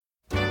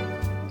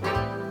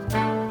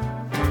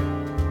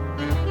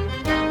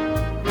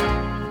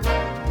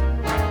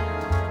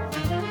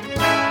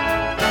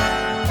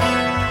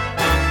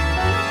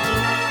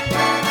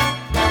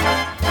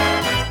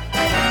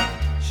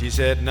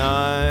said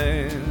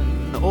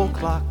 9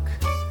 o'clock.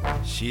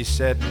 She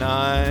said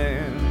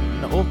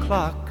 9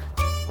 o'clock.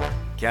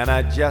 Can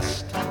I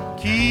just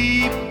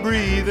keep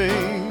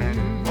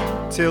breathing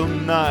till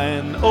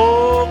 9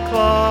 o'clock?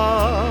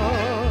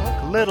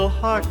 Little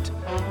heart,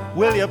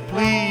 will you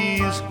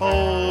please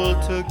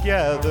hold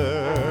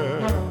together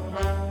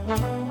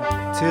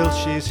till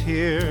she's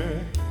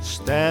here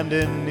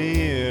standing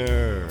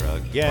near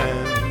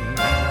again?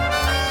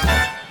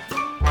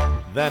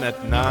 Then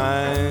at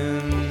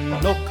 9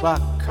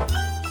 o'clock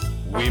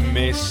we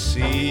may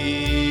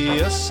see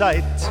a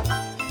sight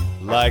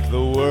like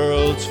the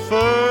world's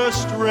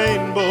first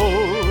rainbow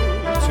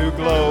to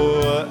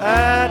glow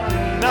at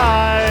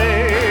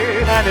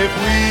night. And if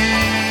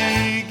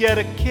we get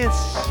a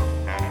kiss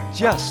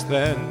just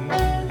then,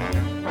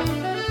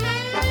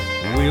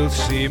 we'll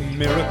see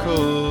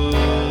miracles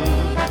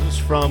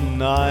from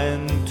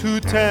 9 to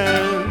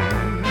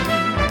 10.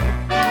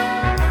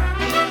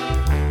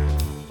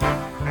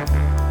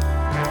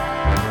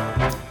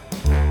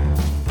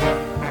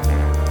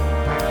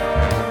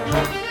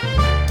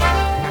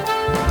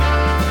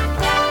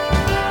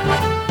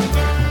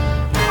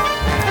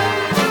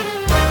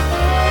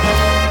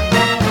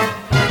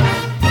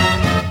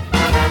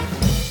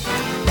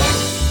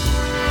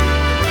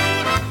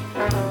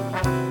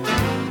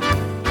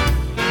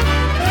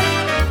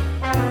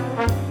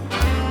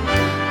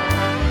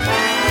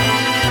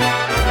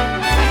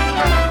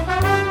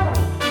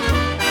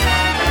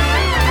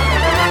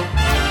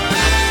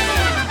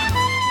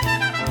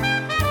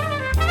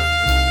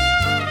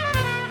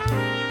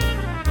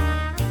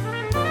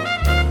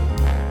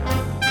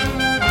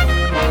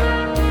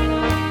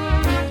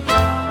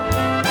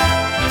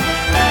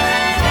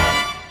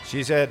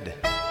 She said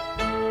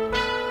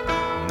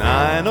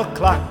 9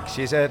 o'clock,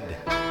 she said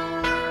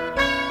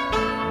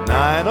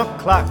 9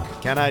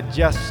 o'clock. Can I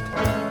just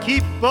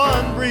keep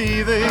on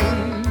breathing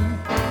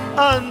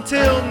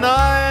until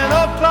 9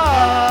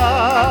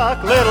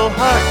 o'clock? Little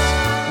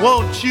heart,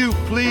 won't you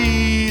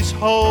please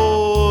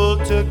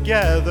hold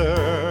together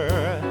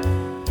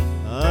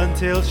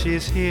until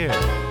she's here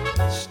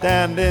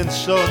standing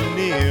so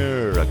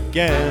near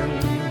again?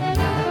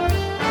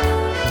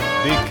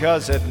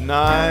 Because at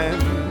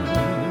 9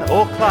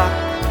 o'clock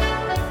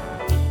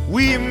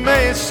we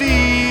may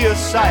see a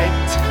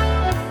sight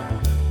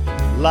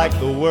like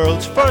the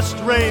world's first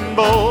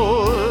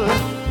rainbow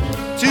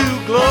to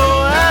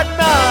glow at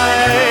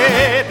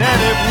night.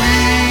 And if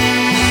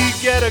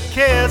we get a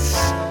kiss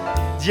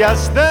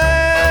just then,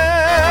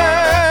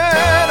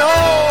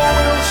 oh,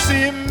 we'll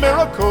see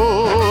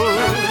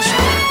miracles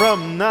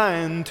from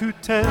 9 to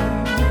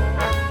 10.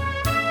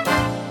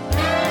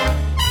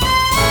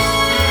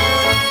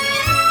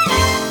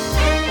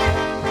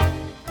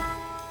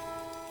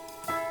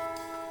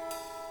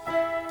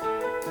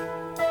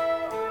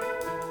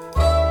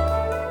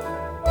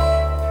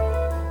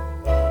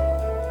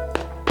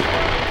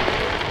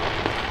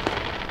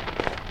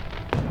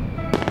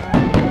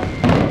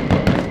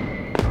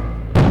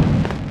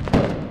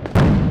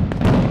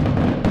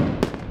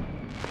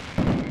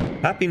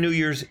 Happy New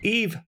Year's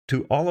Eve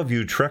to all of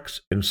you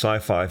Treks and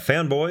Sci-Fi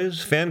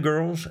fanboys,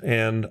 fangirls,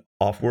 and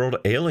off-world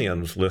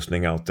aliens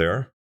listening out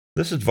there.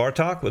 This is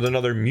Vartok with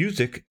another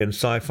music and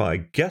sci-fi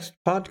guest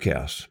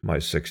podcast, my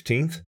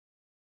 16th,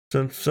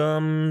 since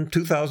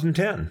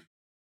 2010.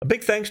 A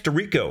big thanks to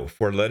Rico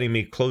for letting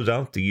me close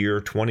out the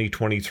year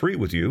 2023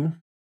 with you.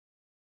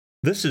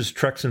 This is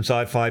Treks and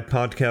Sci-Fi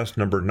podcast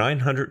number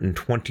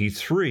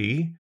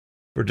 923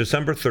 for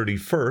December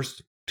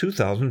 31st,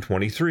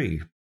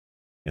 2023.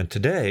 And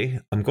today,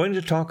 I'm going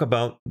to talk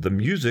about the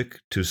music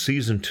to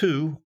Season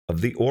 2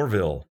 of The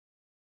Orville,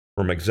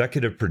 from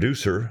executive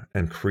producer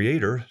and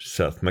creator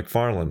Seth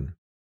MacFarlane.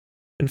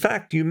 In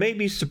fact, you may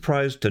be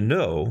surprised to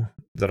know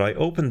that I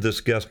opened this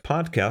guest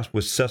podcast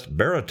with Seth's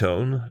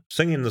baritone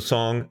singing the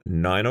song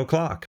 9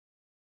 O'Clock,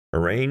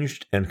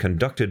 arranged and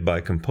conducted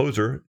by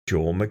composer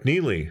Joel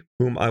McNeely,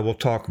 whom I will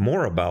talk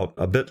more about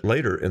a bit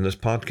later in this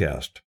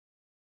podcast.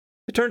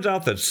 It turns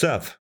out that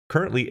Seth,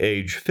 currently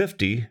age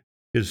 50,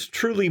 is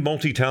truly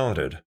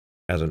multi-talented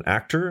as an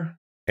actor,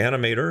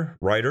 animator,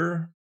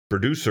 writer,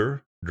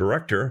 producer,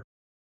 director,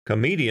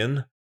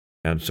 comedian,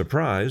 and,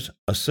 surprise,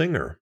 a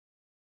singer.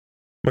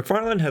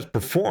 MacFarlane has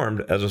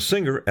performed as a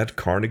singer at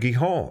Carnegie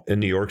Hall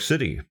in New York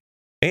City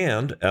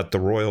and at the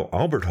Royal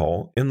Albert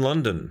Hall in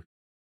London.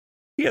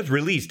 He has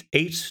released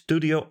 8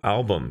 studio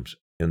albums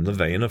in the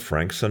vein of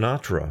Frank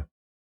Sinatra,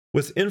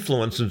 with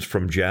influences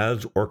from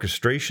jazz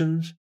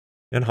orchestrations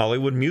and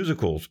Hollywood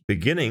musicals,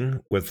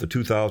 beginning with the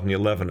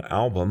 2011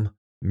 album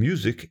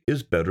Music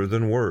is Better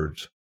Than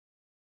Words.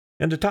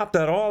 And to top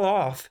that all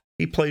off,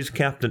 he plays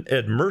Captain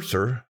Ed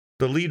Mercer,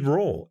 the lead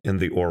role in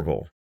The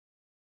Orville.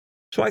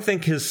 So I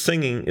think his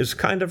singing is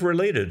kind of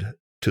related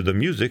to the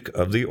music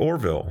of The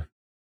Orville,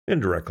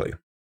 indirectly.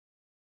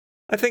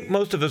 I think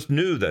most of us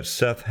knew that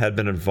Seth had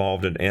been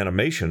involved in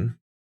animation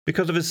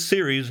because of his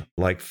series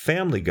like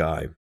Family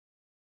Guy.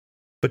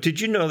 But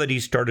did you know that he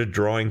started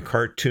drawing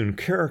cartoon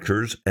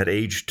characters at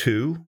age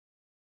 2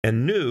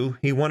 and knew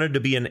he wanted to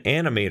be an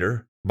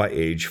animator by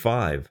age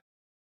 5?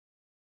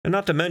 And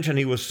not to mention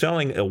he was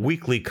selling a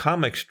weekly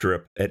comic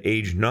strip at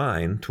age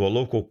 9 to a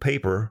local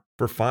paper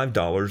for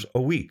 $5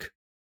 a week.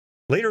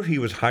 Later he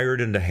was hired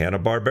into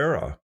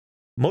Hanna-Barbera,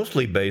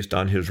 mostly based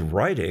on his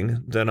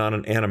writing than on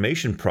an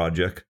animation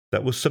project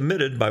that was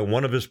submitted by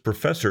one of his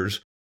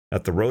professors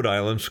at the Rhode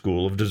Island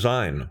School of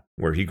Design,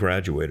 where he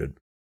graduated.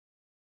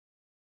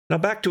 Now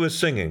back to his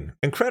singing.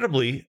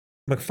 Incredibly,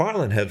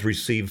 McFarlane has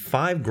received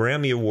 5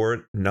 Grammy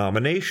Award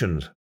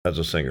nominations as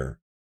a singer.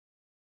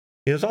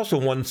 He has also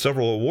won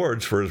several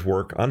awards for his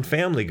work on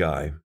Family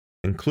Guy,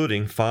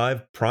 including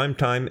 5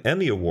 Primetime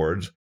Emmy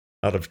Awards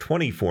out of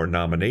 24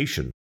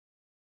 nominations.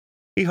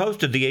 He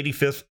hosted the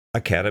 85th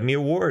Academy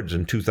Awards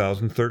in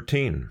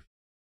 2013.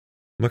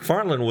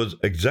 McFarlane was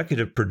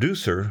executive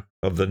producer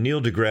of the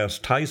Neil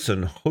deGrasse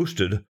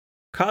Tyson-hosted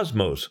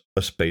Cosmos,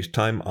 A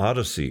Space-Time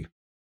Odyssey,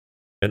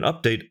 an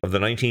update of the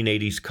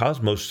 1980s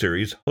Cosmos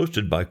series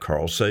hosted by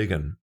Carl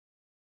Sagan.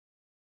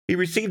 He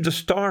received a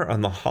star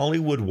on the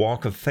Hollywood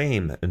Walk of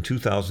Fame in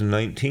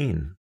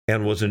 2019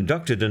 and was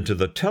inducted into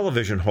the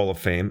Television Hall of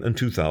Fame in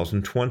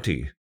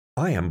 2020.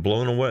 I am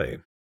blown away.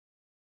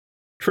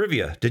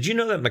 Trivia: did you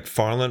know that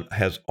McFarlane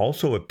has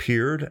also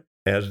appeared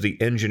as the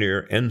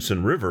engineer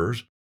Ensign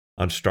Rivers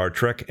on Star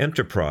Trek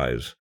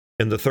Enterprise,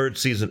 in the 3rd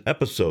season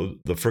episode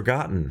The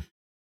Forgotten,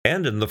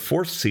 and in the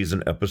 4th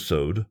season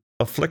episode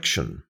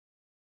Affliction?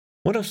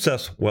 One of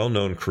Seth's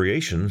well-known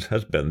creations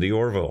has been the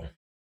Orville,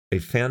 a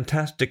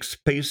fantastic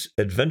space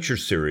adventure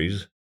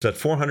series set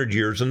 400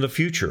 years in the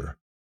future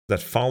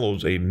that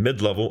follows a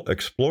mid-level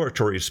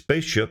exploratory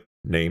spaceship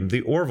named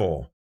the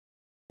Orville,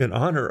 in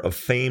honor of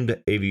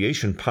famed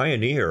aviation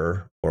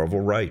pioneer Orville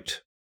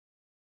Wright.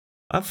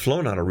 I've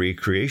flown on a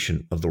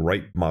recreation of the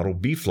Wright Model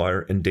B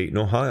Flyer in Dayton,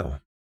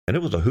 Ohio, and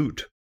it was a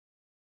hoot.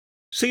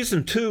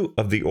 Season 2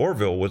 of the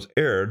Orville was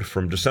aired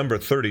from December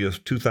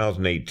 30th,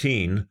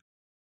 2018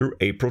 through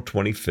April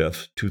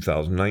 25th,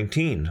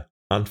 2019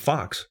 on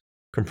Fox,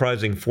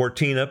 comprising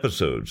 14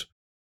 episodes,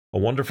 a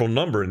wonderful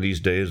number in these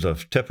days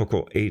of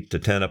typical 8 to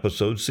 10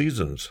 episode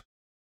seasons.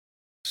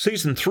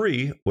 Season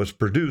 3 was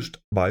produced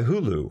by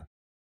Hulu,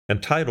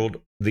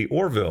 entitled The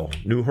Orville: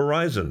 New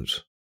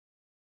Horizons,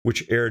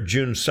 which aired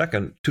June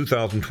 2nd,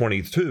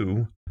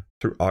 2022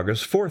 through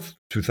August 4th,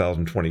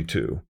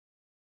 2022.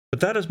 But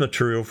that is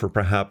material for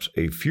perhaps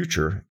a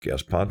future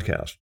guest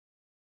podcast.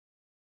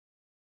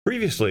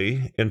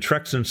 Previously, in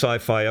Treks in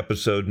Sci-Fi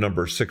episode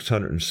number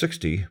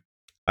 660,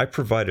 I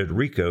provided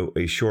Rico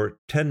a short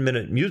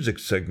 10-minute music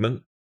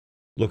segment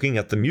looking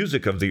at the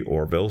music of the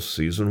Orville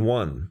Season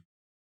 1.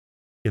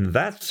 In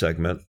that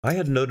segment, I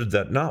had noted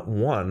that not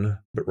one,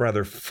 but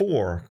rather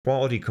 4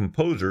 quality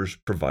composers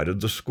provided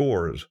the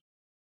scores.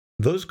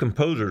 Those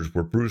composers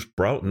were Bruce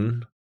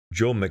Broughton,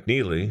 Joe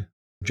McNeely,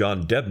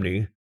 John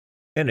Debney,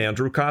 and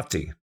Andrew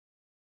Cotti.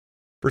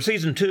 For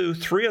Season 2,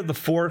 3 of the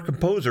 4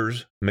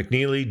 composers,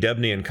 McNeely,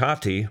 Debney, and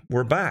Cotti,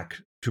 were back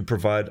to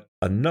provide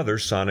another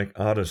sonic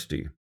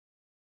odyssey.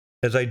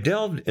 As I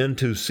delved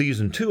into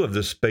Season 2 of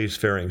this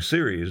spacefaring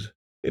series,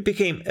 it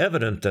became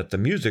evident that the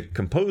music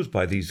composed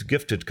by these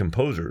gifted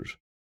composers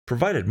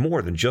provided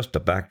more than just a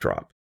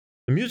backdrop.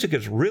 The music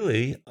is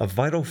really a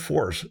vital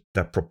force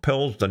that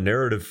propels the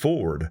narrative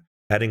forward,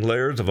 adding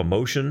layers of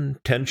emotion,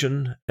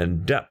 tension,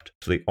 and depth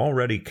to the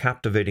already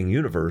captivating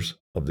universe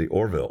of the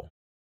Orville.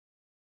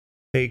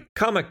 A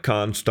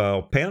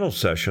Comic-Con-style panel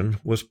session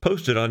was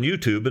posted on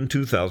YouTube in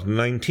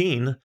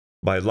 2019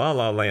 by La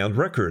La Land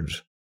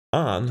Records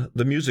on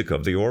the music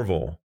of the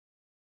Orville.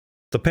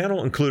 The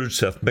panel included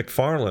Seth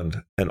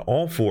MacFarlane and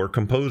all 4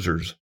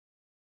 composers.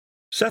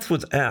 Seth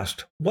was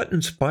asked what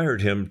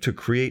inspired him to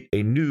create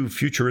a new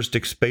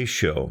futuristic space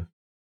show.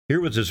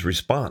 Here was his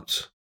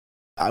response.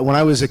 When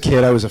I was a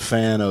kid, I was a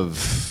fan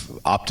of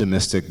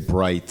optimistic,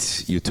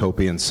 bright,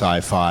 utopian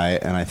sci-fi,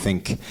 and I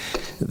think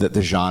that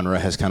the genre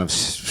has kind of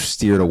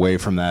steered away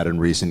from that in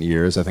recent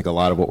years. I think a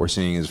lot of what we're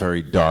seeing is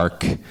very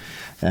dark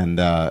and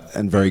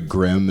very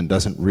grim and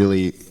doesn't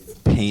really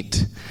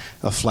paint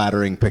a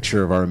flattering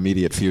picture of our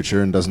immediate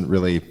future and doesn't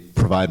really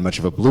provide much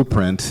of a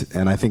blueprint.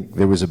 And I think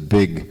there was a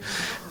big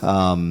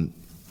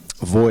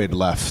void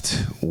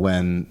left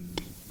when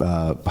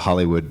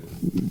Hollywood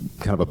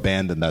kind of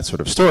abandoned that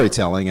sort of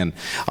storytelling. And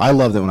I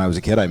loved it when I was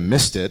a kid. I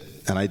missed it,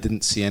 and I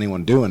didn't see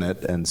anyone doing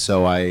it, and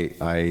so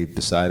I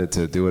decided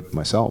to do it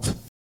myself.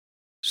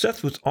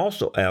 Seth was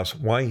also asked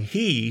why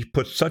he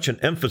put such an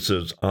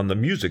emphasis on the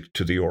music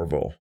to the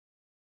Orville,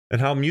 and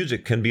how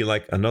music can be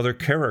like another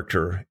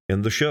character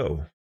in the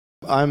show.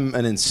 I'm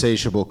an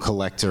insatiable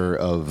collector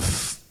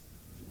of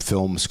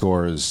film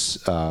scores,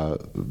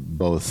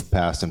 both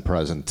past and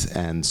present,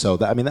 and so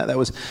that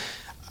was,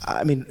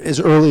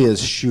 as early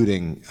as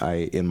shooting,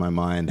 I, in my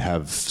mind,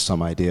 have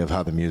some idea of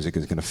how the music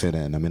is going to fit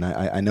in.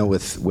 I know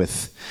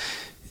with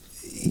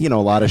a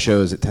lot of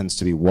shows, it tends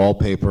to be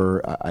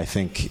wallpaper. I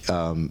think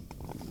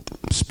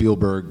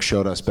Spielberg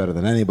showed us better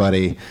than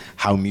anybody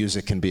how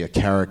music can be a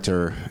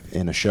character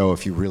in a show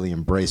if you really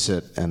embrace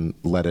it and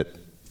let it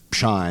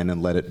shine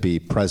and let it be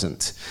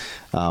present.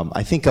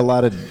 I think a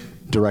lot of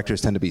directors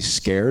tend to be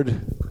scared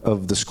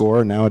of the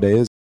score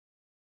nowadays.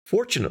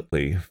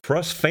 Fortunately, for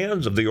us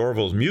fans of the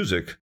Orville's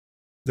music,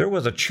 there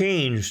was a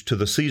change to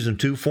the Season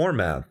 2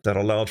 format that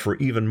allowed for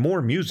even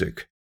more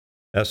music,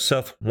 as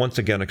Seth once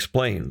again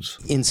explains.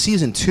 In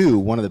Season 2,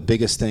 one of the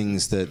biggest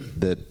things that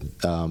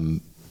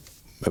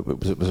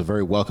it was a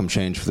very welcome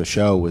change for the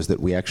show was that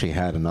we actually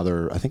had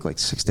another, I think, like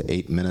 6 to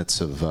 8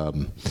 minutes of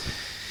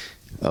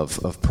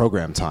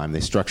program time. They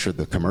structured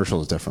the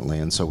commercials differently,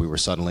 and so we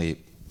suddenly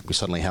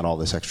had all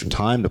this extra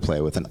time to play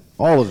with, and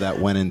all of that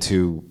went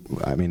into,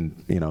 I mean,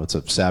 it's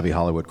a savvy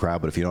Hollywood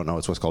crowd, but if you don't know,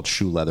 it's what's called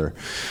shoe leather,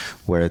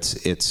 where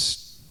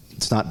it's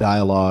not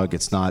dialogue,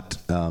 it's not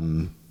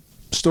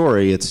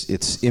story,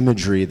 it's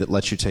imagery that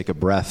lets you take a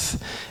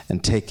breath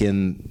and take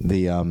in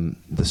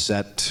the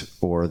set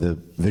or the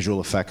visual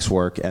effects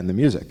work and the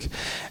music,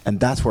 and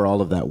that's where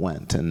all of that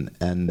went, and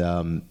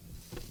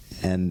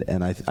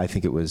I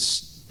think it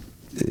was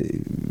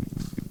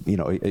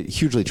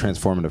hugely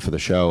transformative for the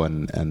show,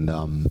 and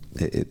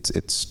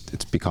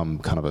it's become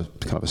kind of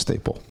a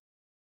staple.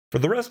 For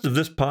the rest of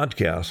this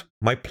podcast,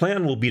 my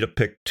plan will be to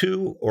pick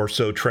 2 or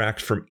so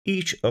tracks from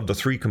each of the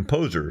 3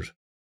 composers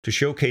to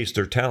showcase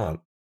their talent.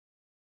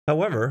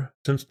 However,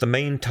 since the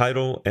main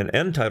title and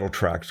end title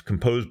tracks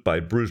composed by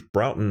Bruce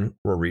Broughton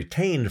were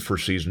retained for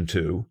Season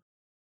 2,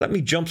 let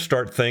me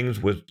jumpstart things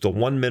with the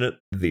 1-minute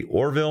The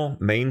Orville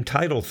main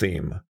title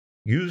theme,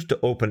 used to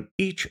open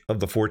each of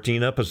the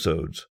 14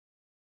 episodes.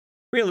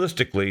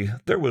 Realistically,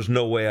 there was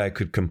no way I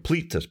could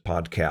complete this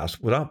podcast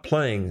without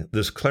playing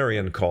this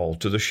clarion call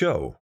to the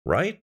show,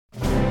 right?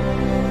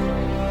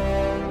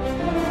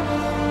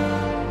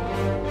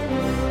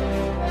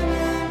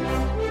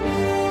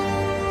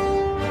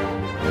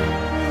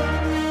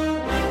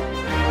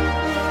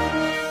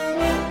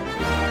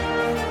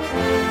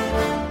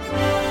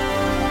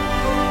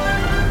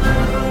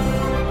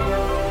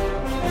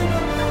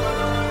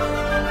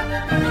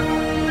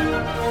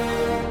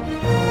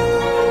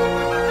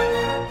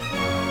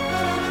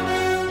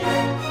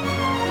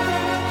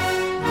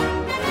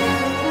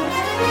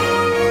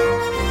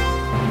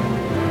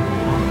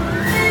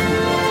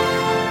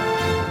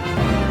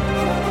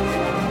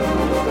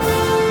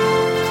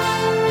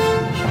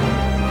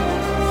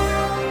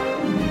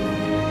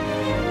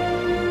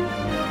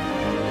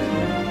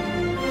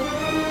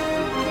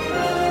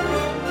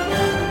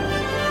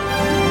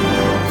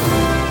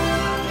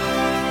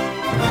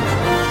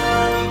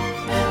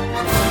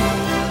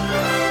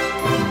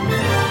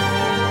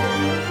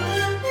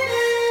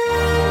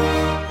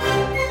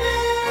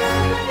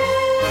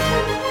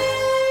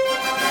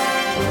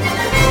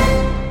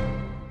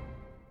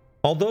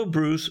 Although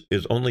Bruce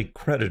is only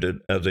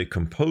credited as a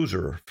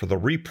composer for the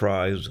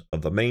reprise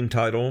of the main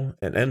title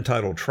and end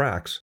title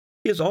tracks,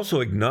 he is also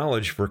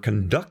acknowledged for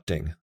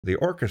conducting the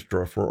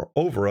orchestra for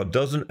over a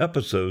dozen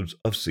episodes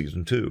of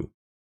Season 2.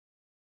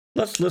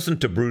 Let's listen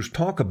to Bruce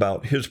talk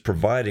about his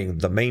providing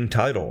the main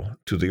title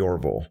to the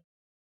Orville,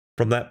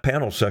 from that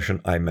panel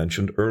session I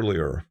mentioned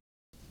earlier.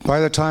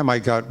 By the time I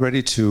got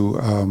ready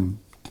to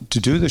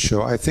do the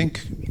show, I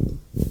think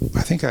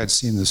I had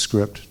seen the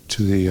script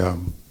to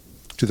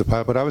the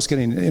pilot, but I was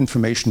getting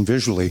information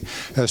visually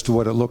as to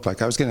what it looked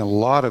like. I was getting a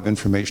lot of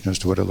information as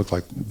to what it looked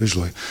like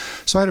visually.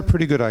 So I had a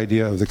pretty good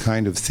idea of the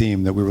kind of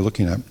theme that we were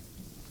looking at.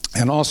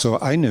 And also,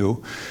 I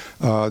knew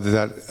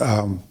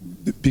that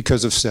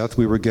because of Seth,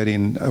 we were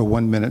getting a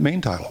 1-minute main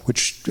title,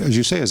 which, as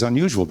you say, is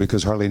unusual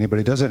because hardly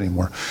anybody does it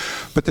anymore.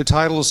 But the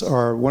titles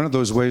are one of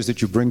those ways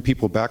that you bring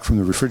people back from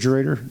the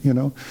refrigerator,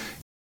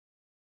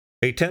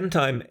 A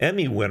 10-time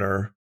Emmy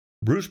winner,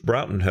 Bruce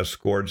Broughton has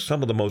scored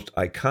some of the most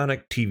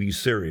iconic TV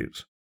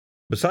series.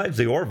 Besides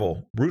the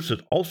Orville, Bruce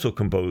has also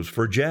composed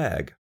for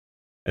JAG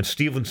and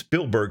Steven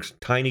Spielberg's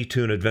Tiny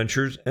Toon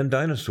Adventures and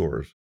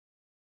Dinosaurs.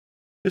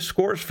 His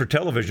scores for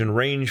television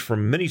range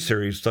from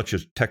miniseries such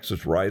as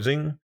Texas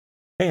Rising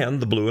and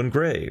The Blue and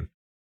Gray,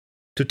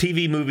 to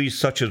TV movies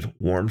such as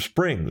Warm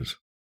Springs,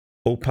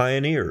 O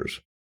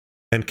Pioneers,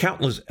 and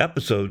countless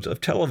episodes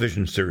of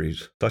television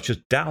series such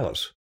as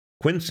Dallas,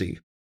 Quincy,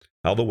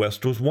 How the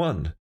West Was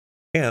Won,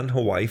 and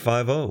Hawaii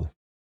Five-0.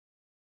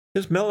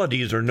 His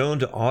melodies are known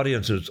to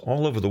audiences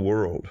all over the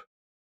world.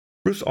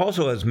 Bruce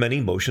also has many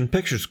motion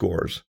picture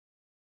scores.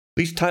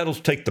 These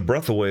titles take the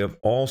breath away of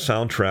all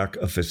soundtrack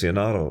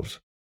aficionados,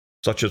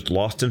 such as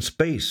Lost in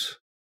Space,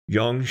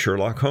 Young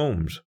Sherlock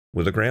Holmes,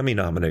 with a Grammy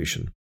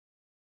nomination,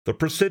 The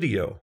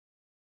Presidio,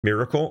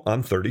 Miracle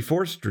on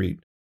 34th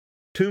Street,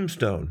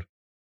 Tombstone,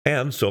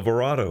 and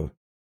Silverado,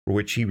 for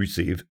which he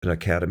received an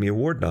Academy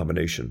Award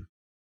nomination.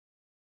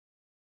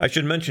 I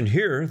should mention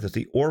here that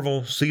the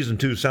Orville Season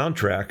 2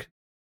 soundtrack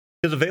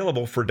is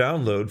available for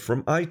download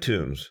from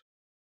iTunes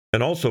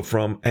and also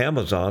from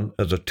Amazon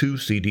as a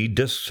 2-CD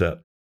disc set.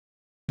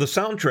 The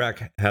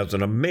soundtrack has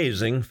an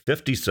amazing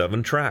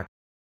 57 tracks,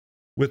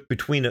 with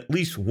between at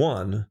least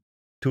 1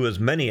 to as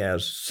many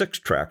as 6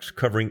 tracks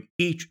covering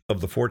each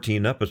of the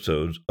 14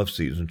 episodes of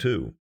Season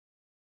 2.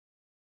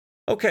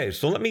 Okay,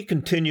 so let me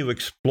continue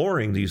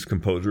exploring these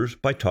composers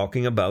by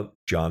talking about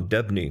John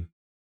Debney.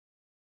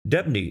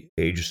 Debney,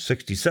 aged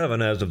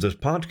 67 as of this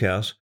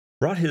podcast,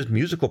 brought his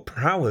musical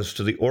prowess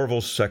to the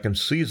Orville's second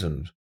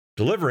season,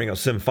 delivering a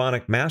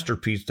symphonic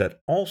masterpiece that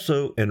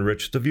also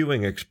enriched the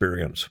viewing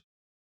experience.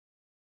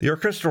 The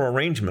orchestral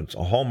arrangements,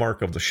 a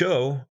hallmark of the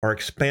show, are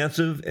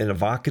expansive and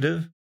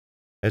evocative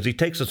as he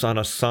takes us on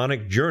a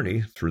sonic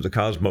journey through the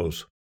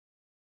cosmos.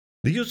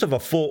 The use of a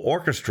full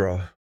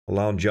orchestra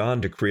allowed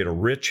John to create a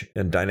rich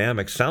and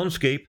dynamic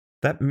soundscape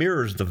that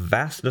mirrors the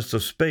vastness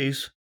of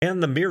space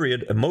and the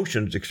myriad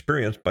emotions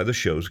experienced by the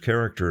show's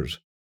characters.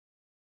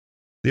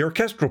 The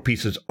orchestral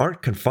pieces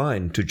aren't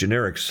confined to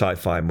generic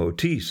sci-fi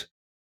motifs.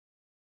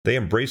 They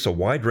embrace a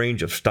wide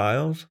range of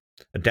styles,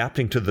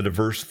 adapting to the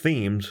diverse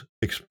themes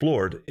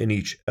explored in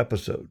each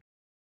episode.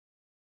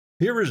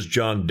 Here is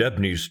John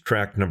Debney's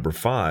track number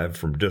 5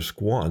 from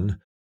Disc 1,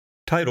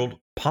 titled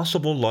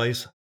Possible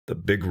Life, The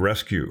Big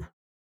Rescue,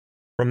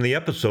 from the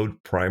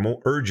episode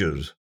Primal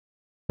Urges,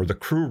 where the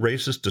crew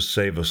races to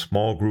save a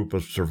small group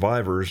of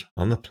survivors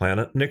on the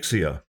planet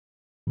Nixia,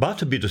 about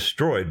to be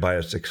destroyed by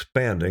its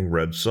expanding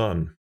red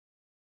sun.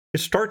 It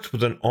starts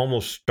with an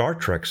almost Star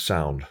Trek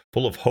sound,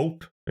 full of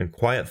hope and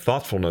quiet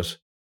thoughtfulness,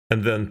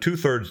 and then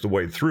 2/3 the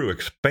way through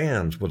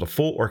expands with a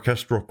full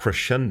orchestral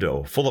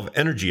crescendo, full of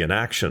energy and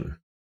action.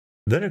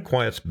 Then it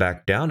quiets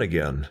back down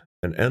again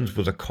and ends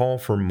with a call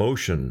for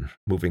motion,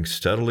 moving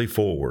steadily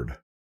forward.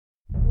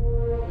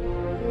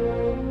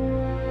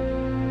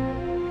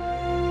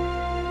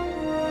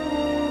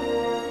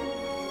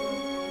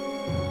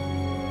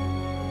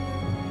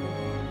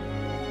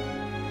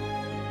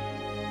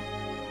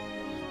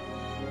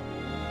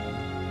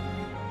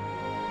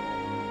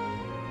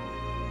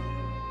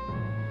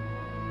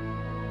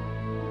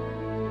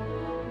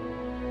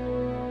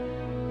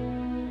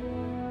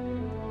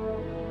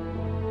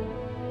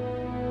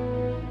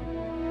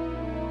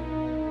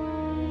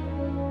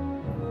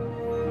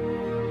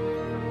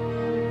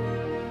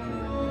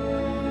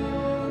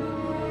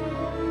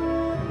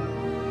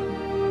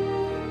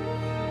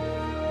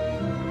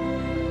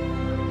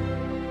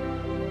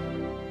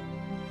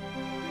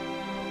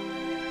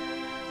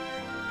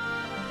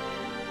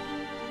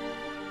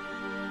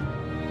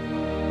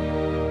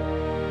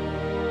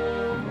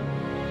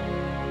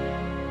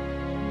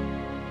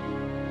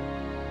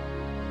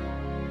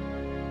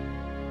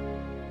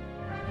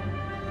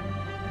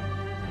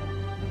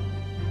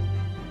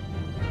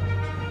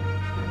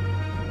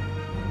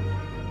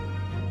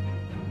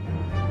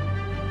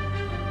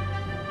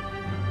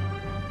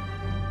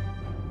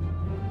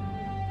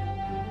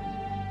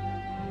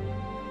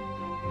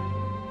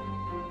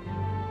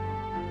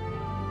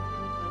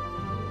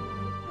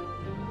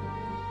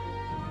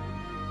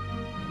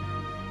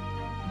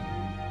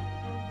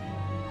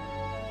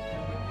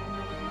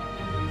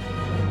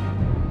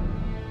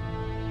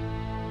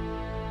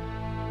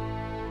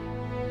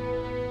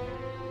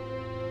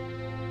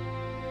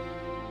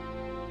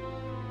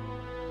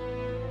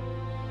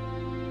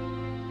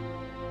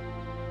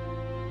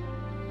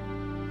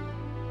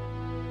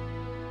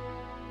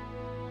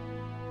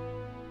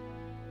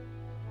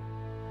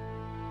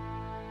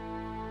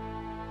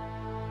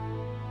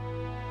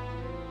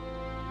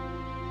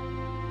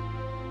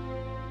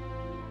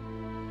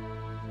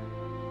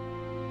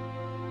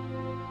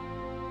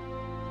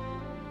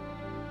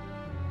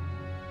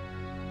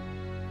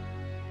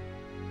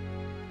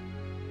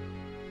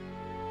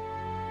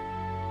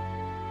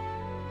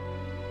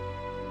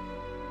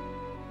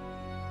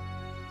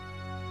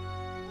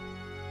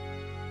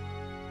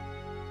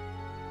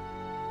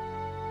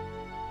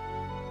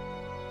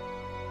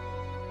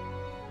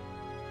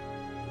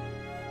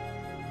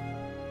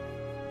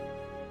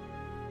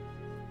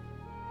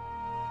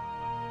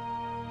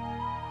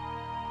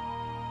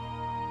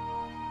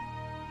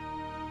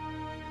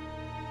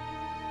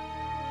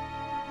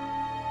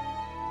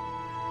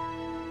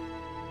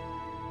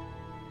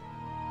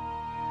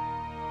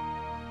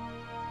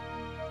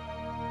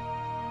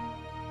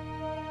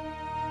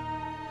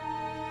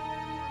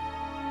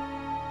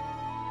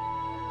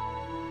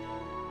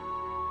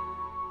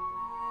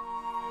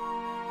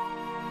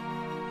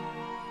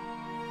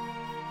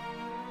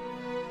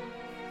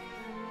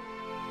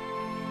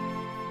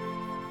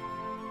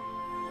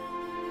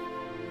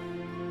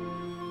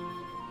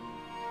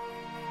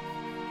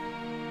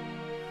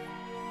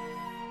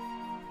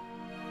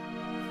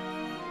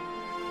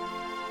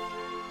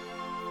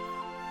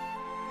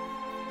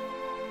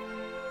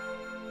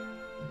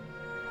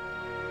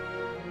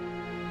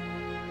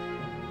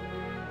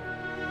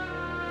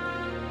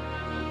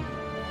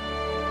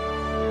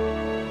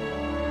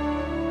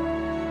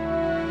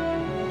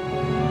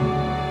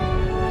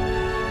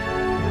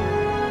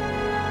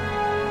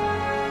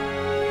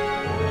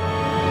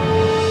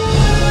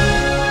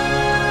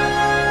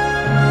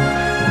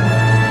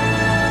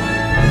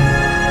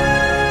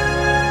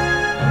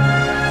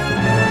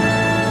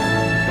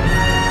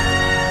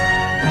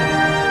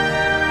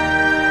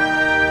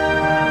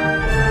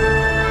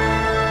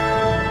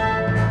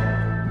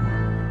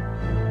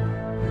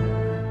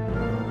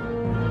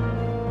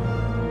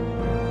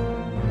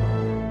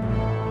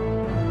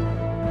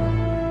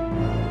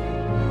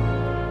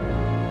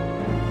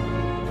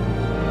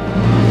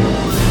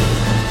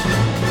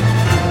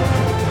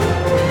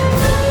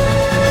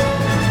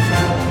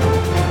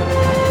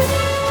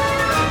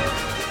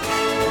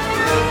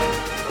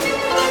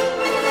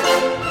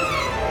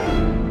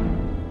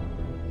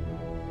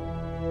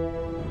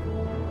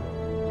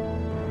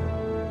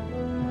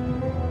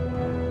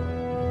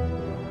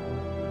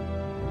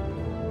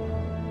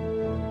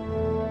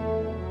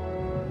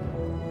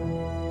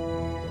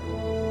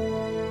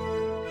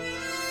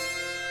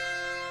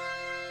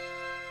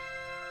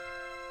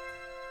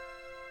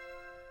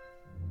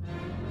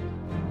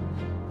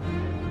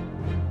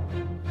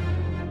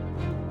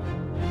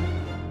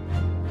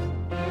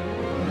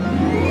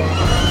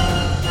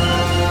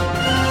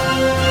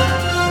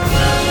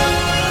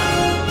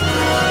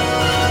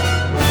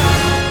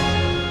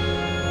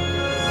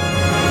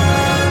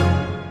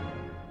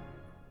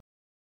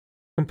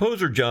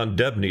 Composer John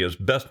Debney is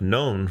best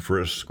known for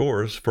his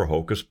scores for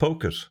Hocus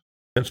Pocus,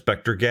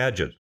 Inspector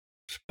Gadget,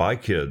 Spy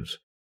Kids,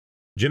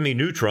 Jimmy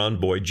Neutron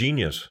Boy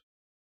Genius,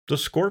 The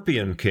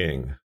Scorpion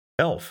King,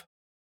 Elf,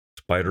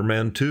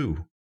 Spider-Man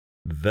 2,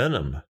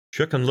 Venom,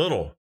 Chicken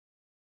Little,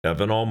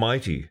 Evan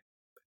Almighty,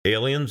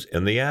 Aliens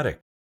in the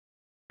Attic,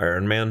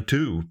 Iron Man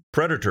 2,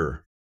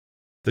 Predator,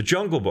 The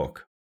Jungle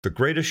Book, The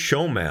Greatest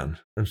Showman,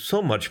 and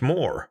so much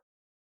more.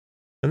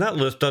 And that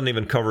list doesn't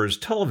even cover his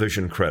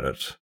television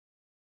credits.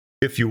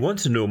 If you want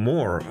to know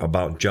more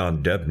about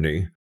John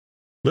Debney,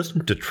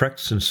 listen to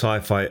Treks in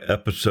Sci-Fi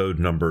episode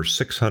number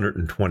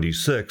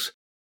 626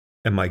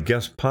 and my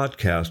guest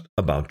podcast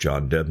about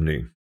John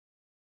Debney.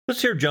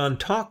 Let's hear John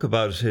talk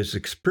about his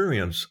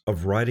experience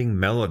of writing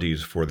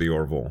melodies for the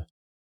Orville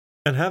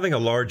and having a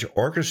large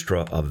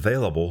orchestra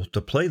available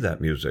to play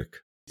that music.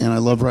 And I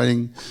love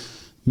writing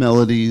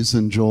melodies,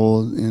 and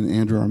Joel and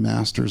Andrew are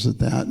masters at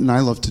that, and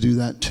I love to do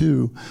that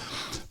too.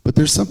 But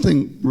there's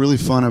something really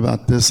fun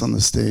about this on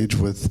the stage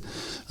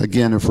with,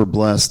 again, if we're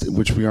blessed,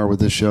 which we are with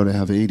this show, to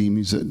have 90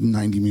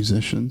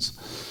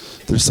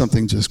 musicians. There's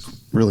something just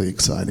really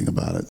exciting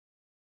about it.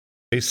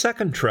 A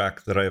second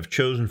track that I have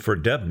chosen for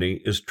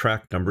Debney is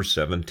track number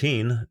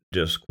 17,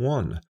 Disc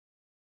 1,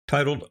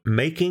 titled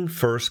Making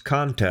First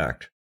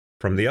Contact,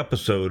 from the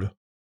episode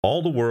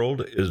All the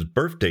World is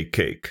Birthday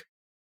Cake,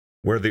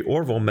 where the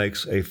Orville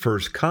makes a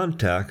first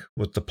contact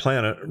with the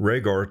planet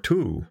Rhaegar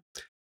 2,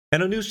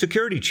 and a new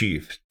security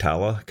chief,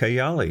 Tala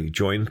Kayali,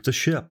 joins the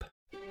ship.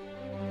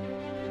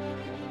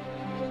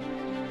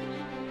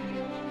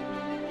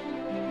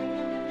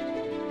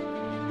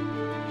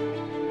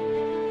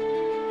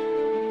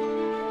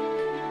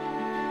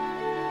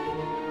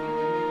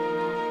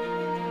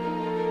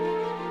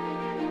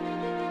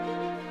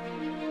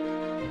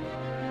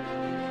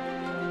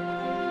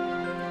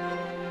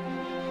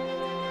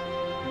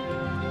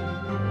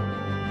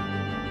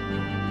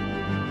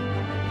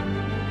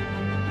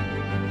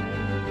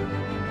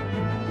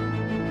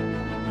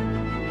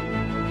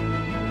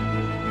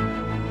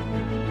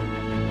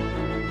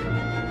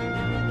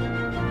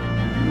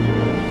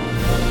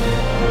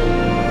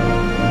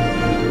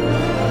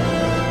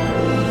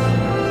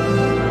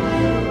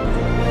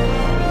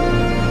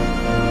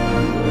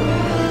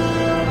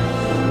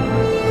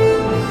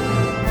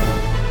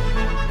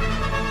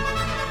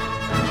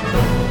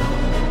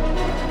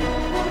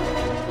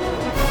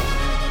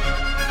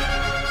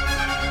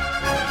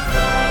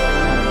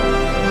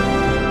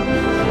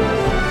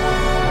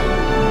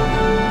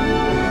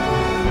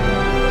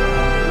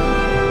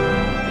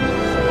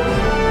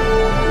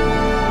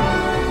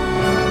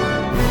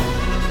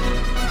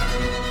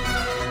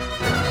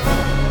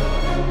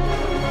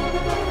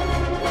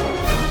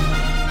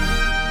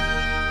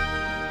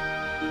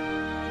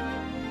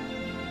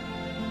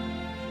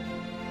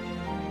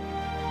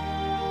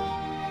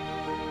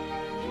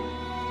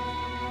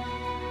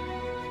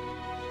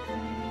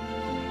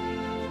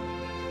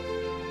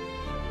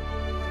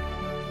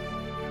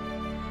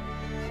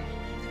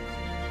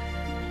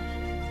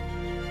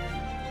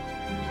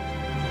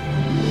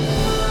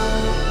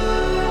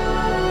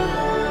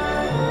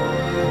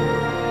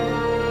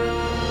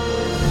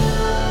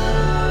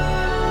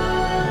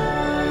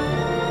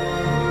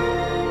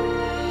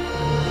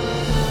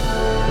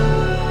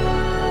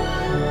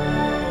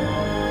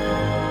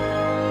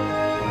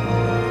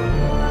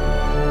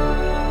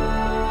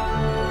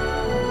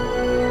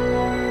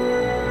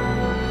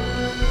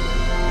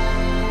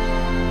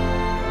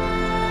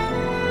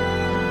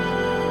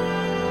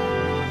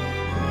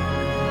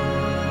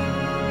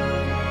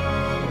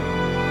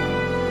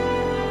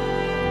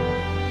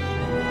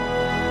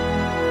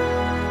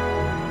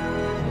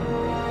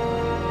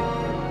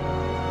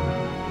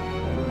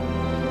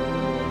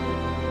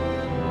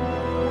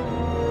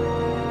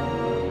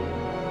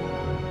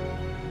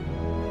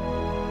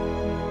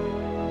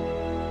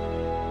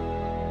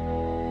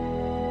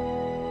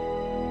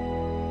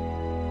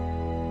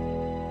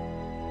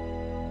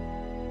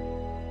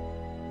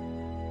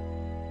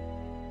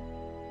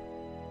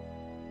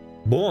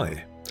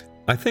 Boy,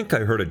 I think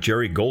I heard a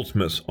Jerry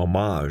Goldsmith's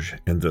homage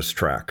in this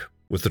track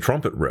with the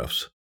trumpet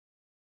riffs.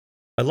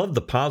 I love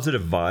the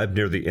positive vibe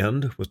near the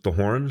end with the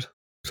horns.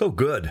 So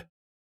good.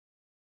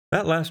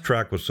 That last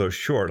track was so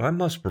short, I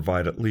must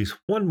provide at least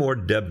one more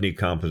Debney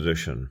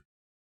composition.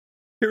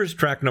 Here is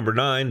track number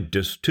 9,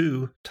 Disc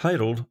 2,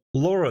 titled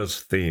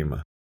Laura's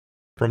Theme,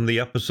 from the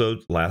episode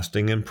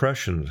Lasting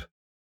Impressions,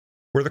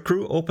 where the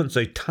crew opens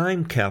a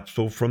time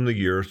capsule from the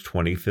year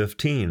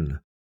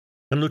 2015,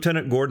 and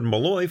Lieutenant Gordon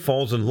Malloy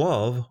falls in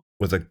love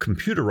with a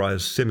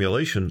computerized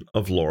simulation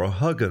of Laura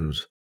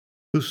Huggins,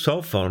 whose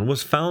cell phone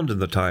was found in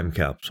the time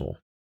capsule.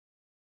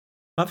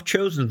 I've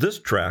chosen this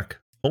track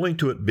owing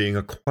to it being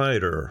a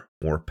quieter,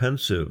 more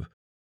pensive,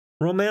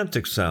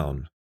 romantic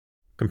sound,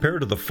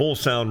 compared to the full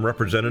sound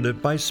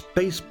represented by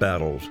Space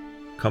Battles,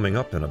 coming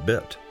up in a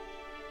bit.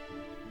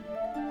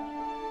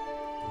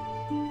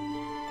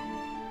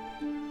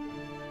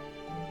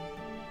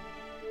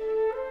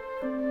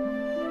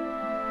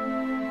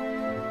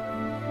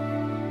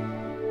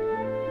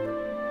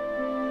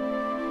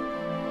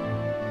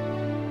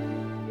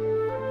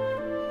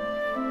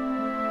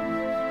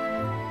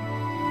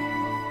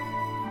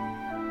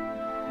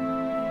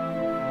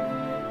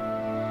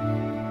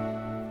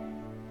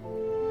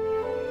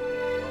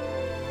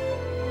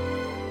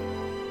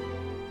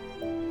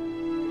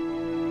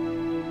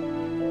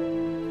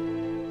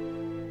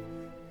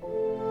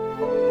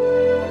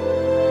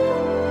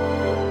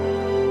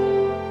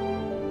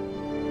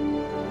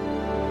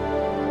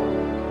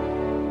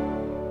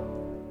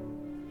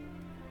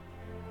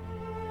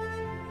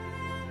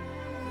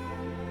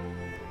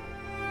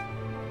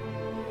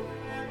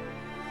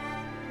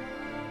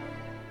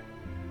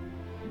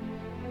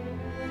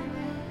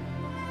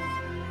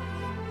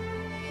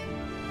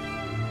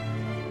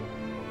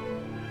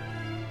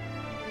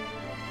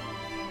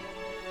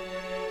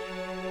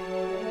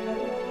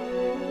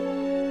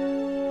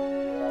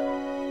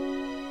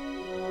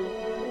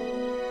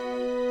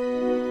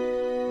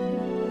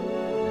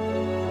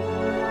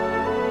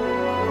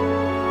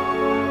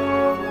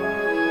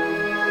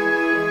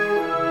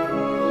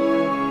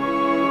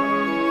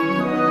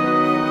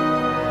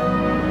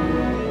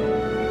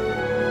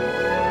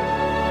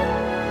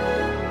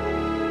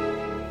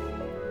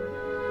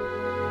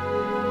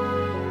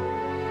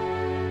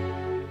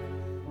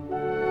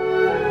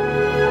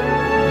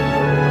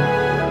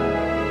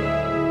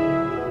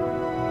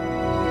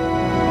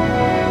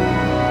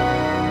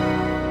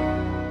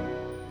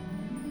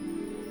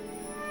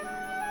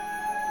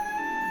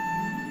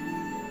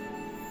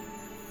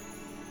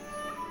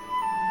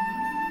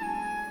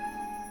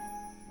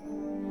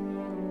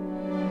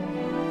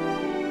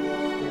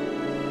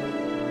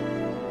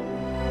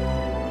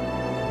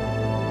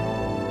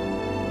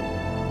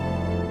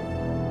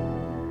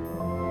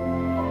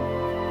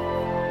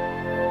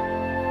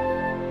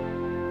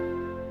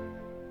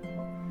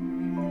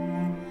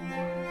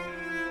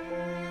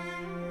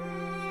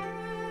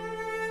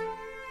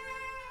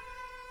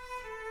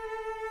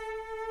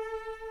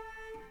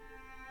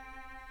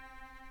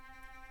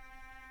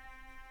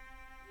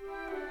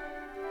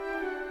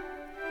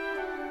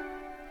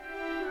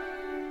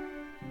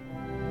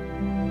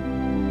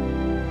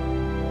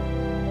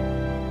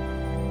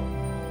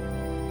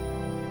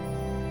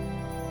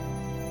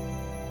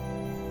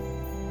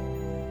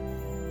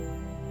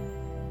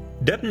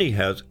 Debney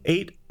has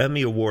 8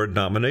 Emmy Award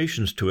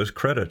nominations to his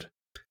credit,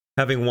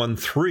 having won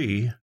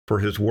 3 for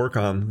his work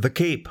on The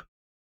Cape,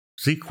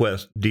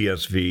 Sequest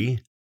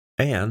DSV,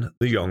 and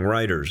The Young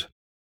Riders.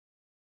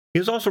 He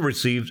has also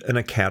received an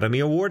Academy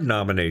Award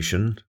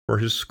nomination for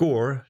his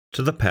score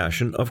to The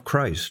Passion of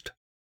Christ.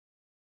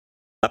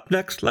 Up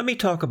next, let me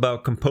talk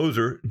about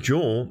composer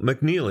Joel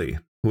McNeely,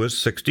 who is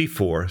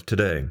 64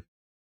 today.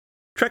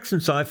 Treks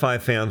and sci-fi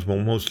fans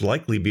will most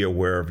likely be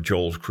aware of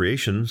Joel's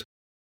creations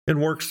in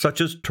works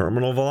such as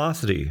Terminal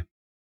Velocity,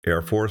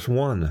 Air Force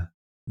One,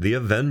 The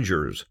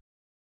Avengers,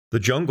 The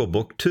Jungle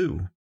Book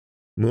 2,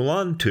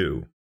 Mulan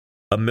 2,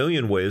 A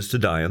Million Ways to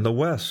Die in the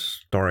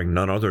West, starring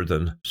none other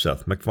than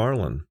Seth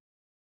MacFarlane,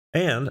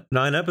 and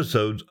 9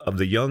 episodes of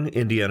The Young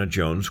Indiana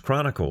Jones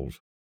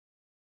Chronicles.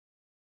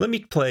 Let me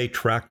play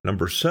track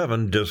number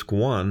 7, disc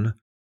 1,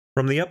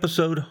 from the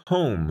episode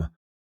Home,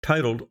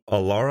 titled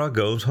Alara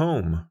Goes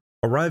Home,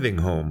 Arriving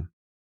Home.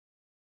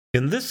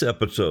 In this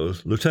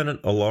episode,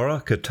 Lieutenant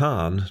Alara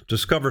Katan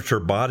discovers her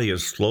body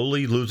is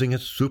slowly losing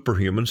its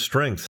superhuman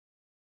strength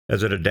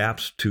as it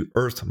adapts to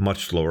Earth's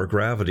much slower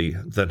gravity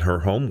than her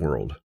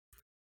homeworld.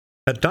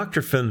 At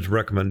Dr. Finn's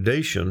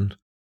recommendation,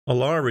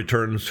 Alara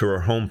returns to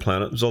her home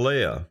planet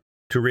Zalea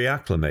to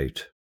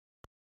reacclimate.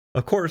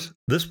 Of course,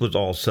 this was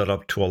all set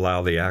up to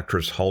allow the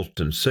actress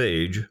Halston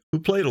Sage, who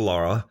played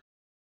Alara,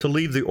 to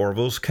leave the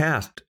Orville's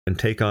cast and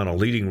take on a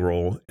leading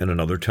role in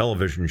another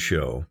television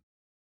show.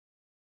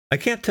 I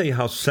can't tell you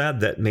how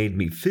sad that made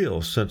me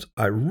feel, since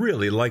I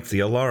really liked the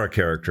Alara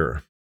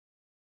character.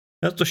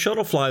 As the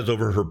shuttle flies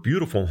over her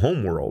beautiful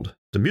homeworld,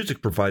 the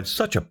music provides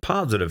such a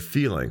positive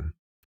feeling.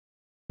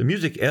 The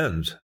music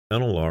ends,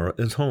 and Alara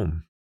is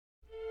home.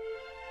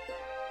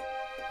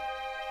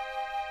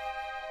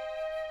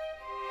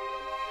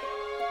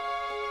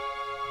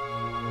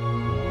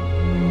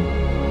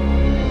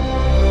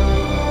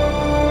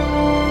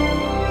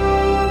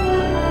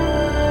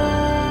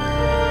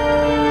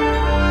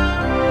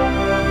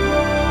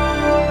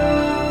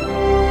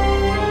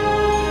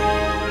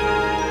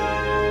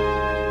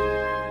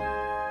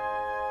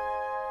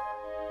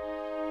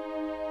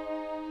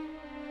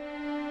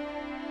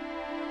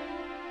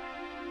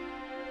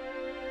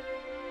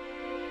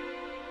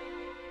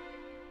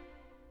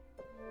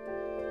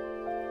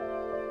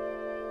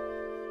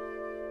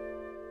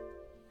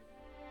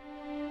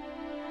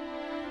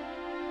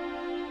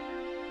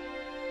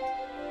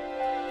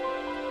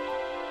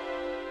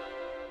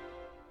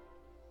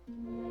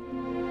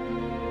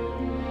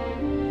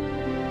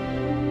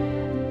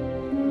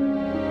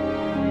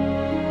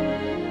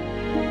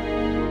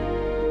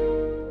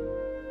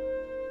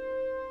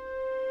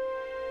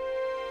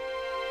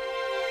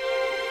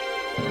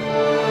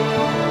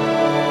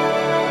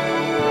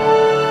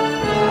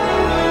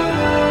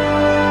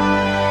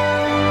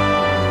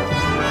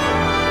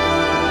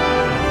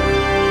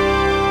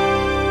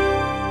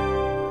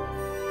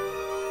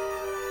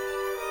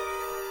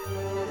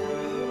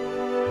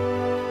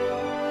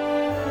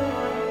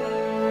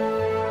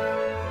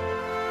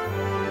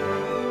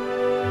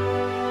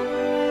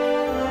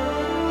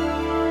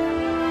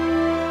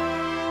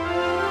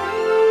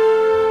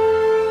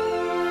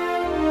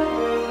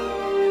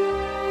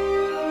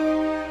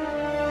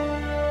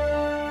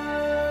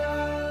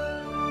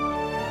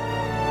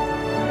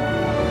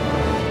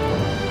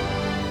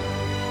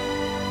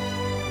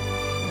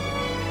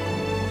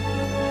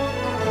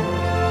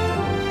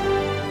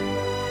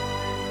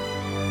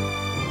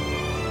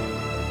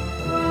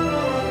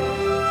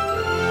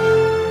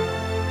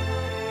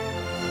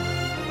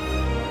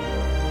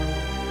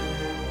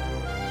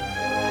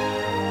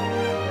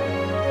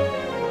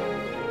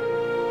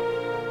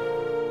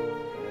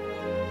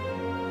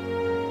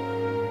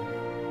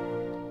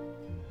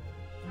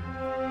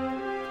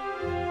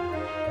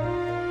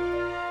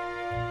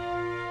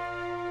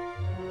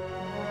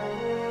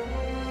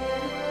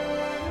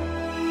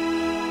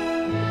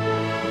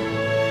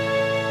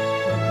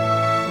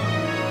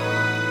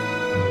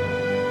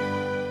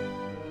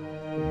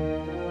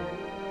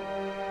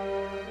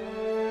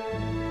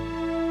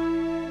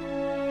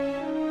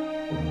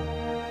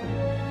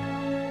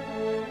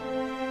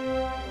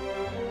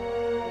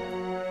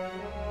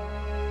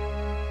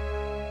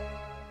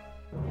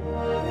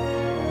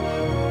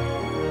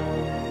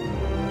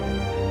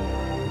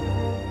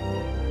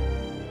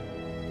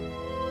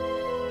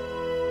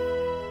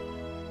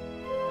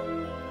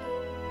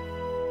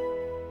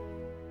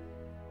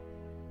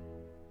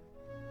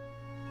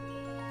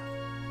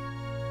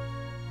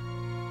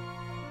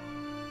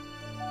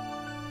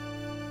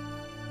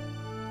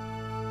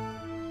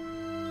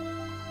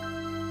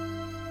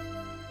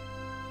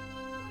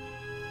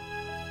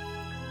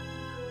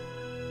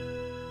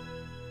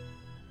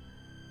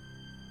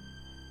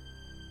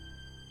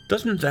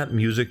 Doesn't that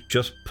music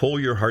just pull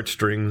your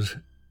heartstrings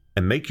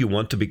and make you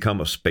want to become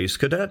a space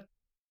cadet?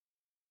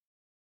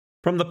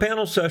 From the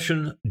panel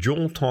session,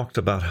 Joel talked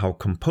about how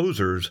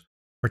composers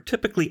are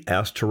typically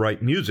asked to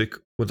write music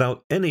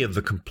without any of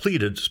the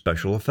completed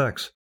special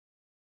effects.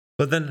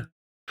 But then,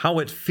 how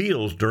it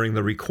feels during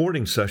the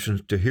recording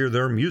sessions to hear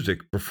their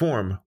music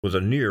perform with a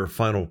near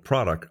final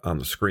product on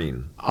the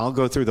screen. I'll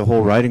go through the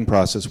whole writing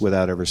process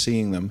without ever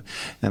seeing them.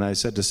 And I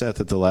said to Seth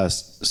at the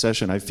last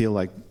session, I feel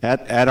like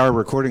at our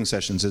recording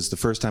sessions is the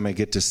first time I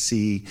get to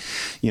see,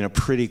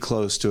 pretty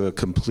close to a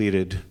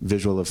completed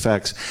visual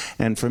effects.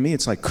 And for me,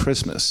 it's like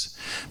Christmas,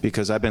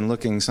 because I've been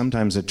looking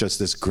sometimes at just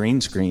this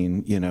green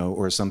screen,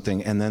 or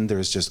something, and then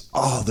there's just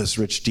all this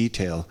rich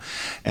detail.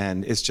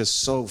 And it's just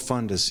so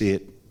fun to see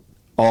it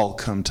all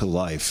come to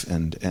life,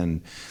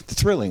 and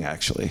thrilling,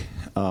 actually.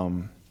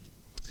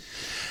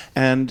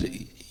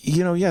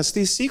 Yes,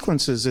 these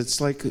sequences, it's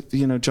like,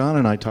 John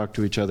and I talk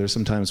to each other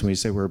sometimes when we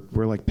say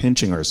we're like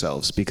pinching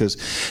ourselves, because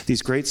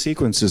these great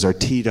sequences are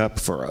teed up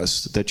for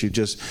us that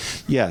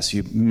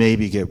you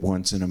maybe get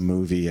once in a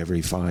movie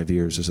every 5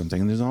 years or something,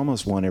 and there's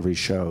almost one every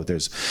show.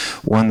 There's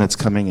one that's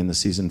coming in the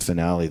season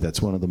finale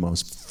that's one of the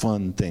most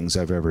fun things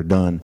I've ever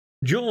done.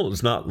 Joel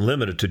is not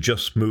limited to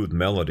just smooth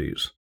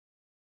melodies.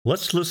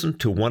 Let's listen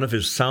to one of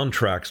his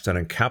soundtracks that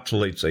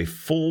encapsulates a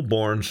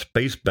full-born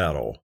space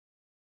battle,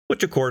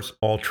 which, of course,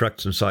 all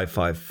Treks and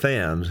sci-fi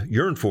fans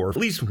yearn for at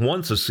least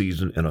once a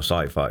season in a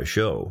sci-fi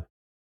show.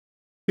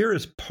 Here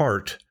is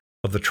part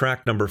of the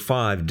track number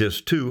 5,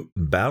 Disc 2,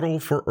 Battle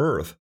for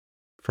Earth,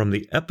 from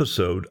the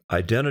episode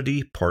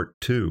Identity Part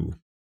 2.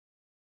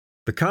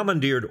 The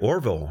commandeered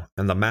Orville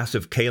and the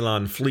massive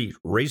Kalan fleet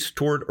race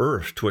toward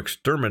Earth to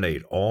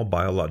exterminate all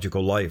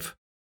biological life.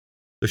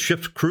 The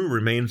ship's crew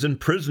remains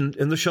imprisoned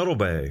in the shuttle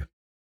bay,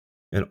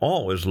 and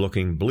all is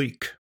looking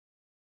bleak.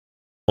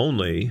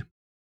 Only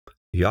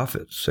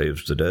Yaphet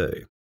saves the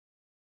day.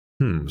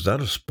 Is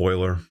that a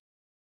spoiler?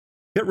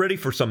 Get ready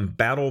for some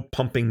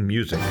battle-pumping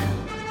music.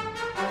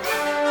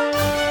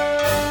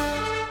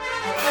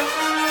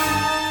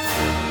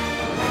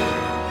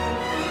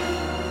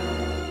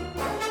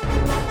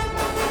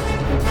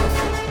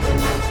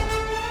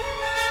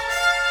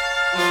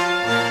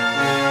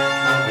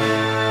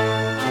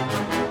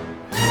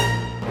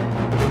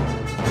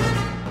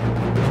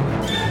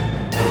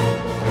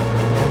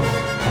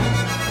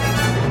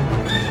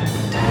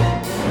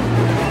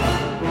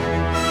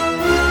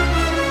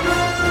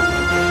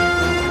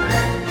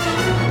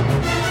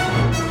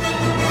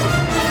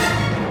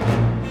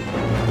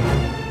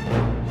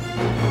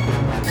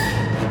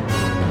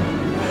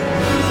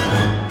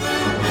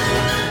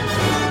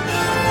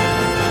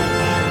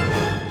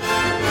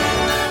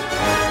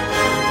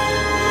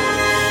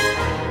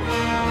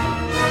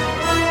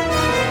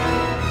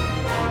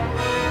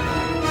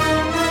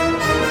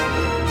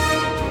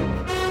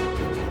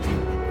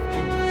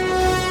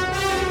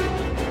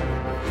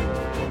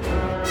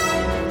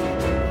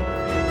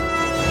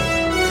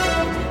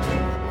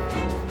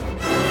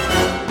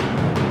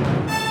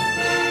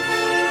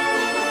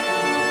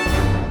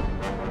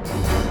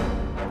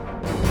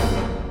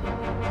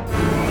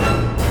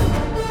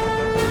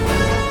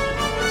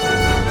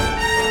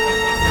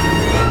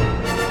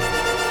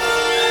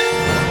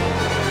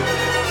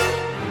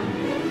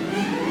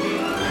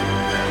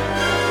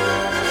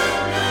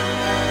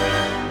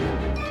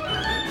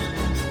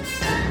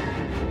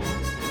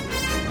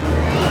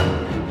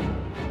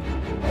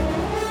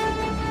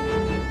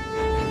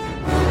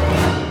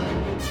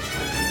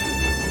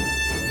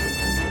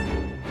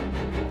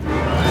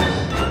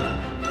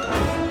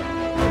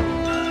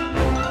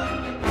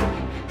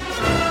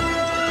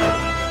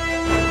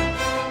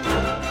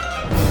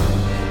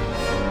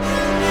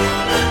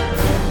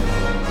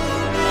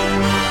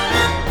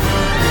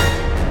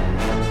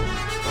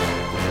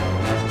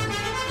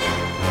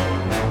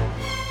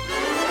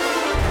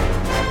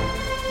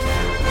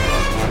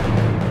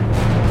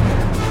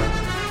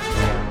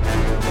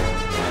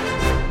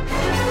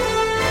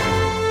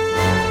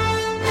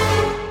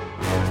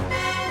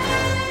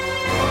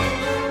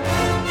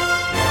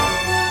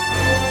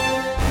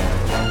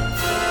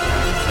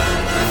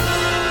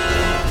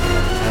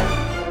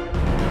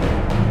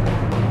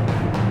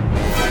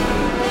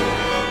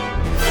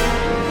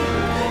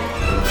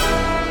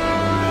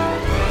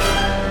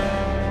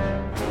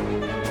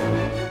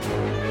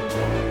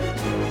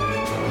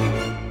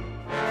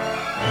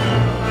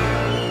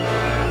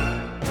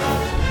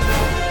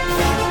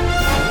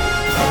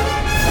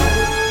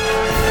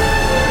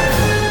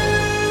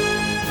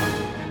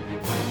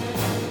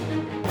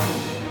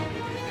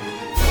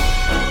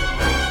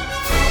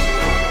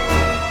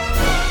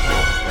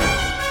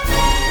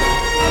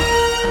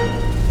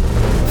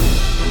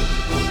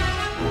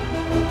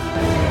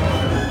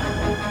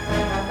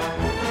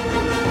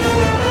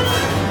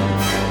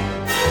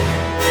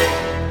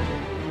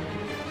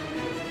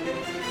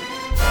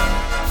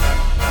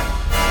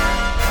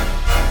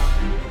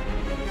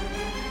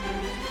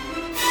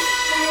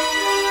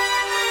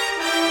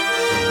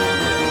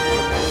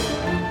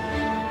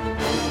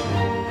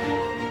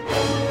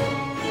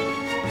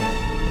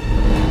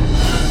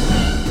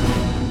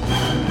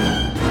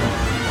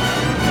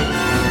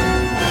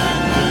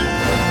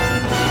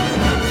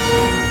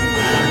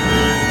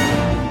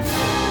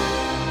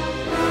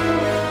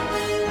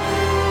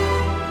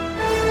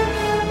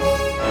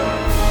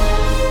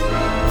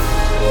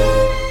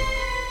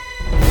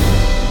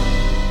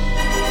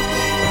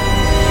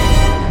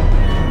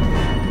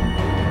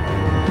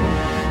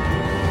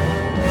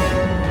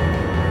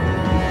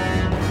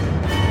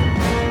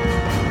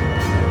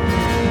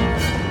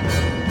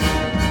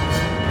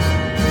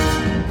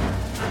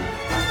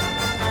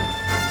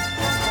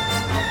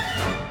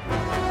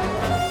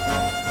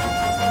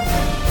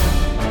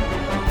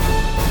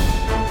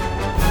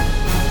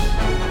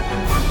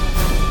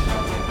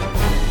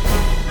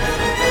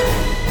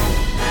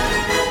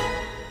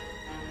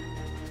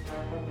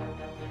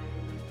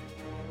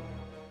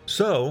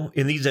 So,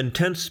 in these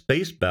intense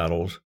space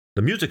battles,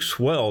 the music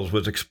swells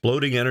with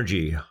exploding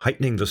energy,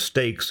 heightening the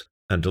stakes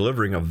and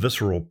delivering a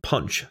visceral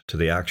punch to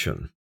the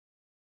action.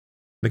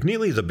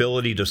 McNeely's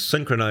ability to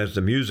synchronize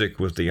the music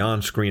with the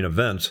on-screen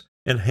events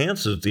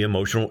enhances the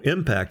emotional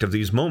impact of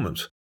these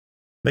moments,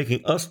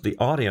 making us, the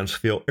audience,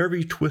 feel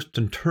every twist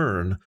and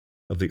turn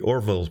of the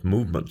Orville's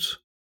movements.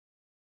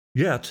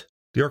 Yet,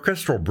 the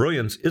orchestral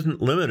brilliance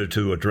isn't limited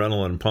to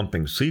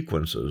adrenaline-pumping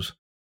sequences.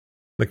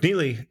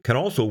 McNeely can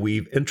also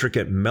weave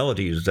intricate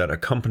melodies that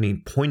accompany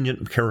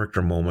poignant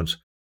character moments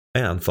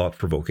and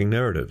thought-provoking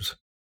narratives.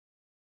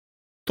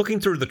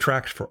 Looking through the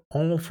tracks for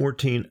all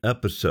 14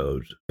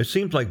 episodes, it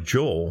seems like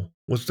Joel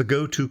was the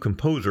go-to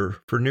composer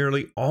for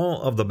nearly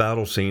all of the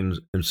battle scenes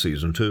in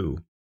Season 2.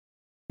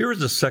 Here is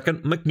the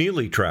second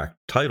McNeely track,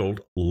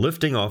 titled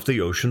Lifting Off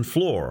the Ocean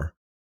Floor,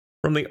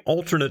 from the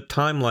alternate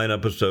timeline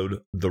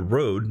episode The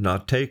Road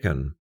Not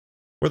Taken,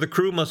 where the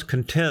crew must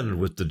contend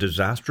with the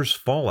disastrous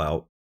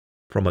fallout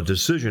from a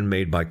decision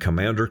made by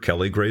Commander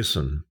Kelly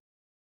Grayson.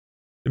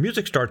 The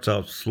music starts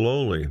out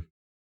slowly,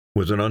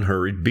 with an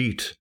unhurried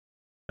beat,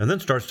 and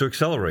then starts to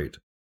accelerate,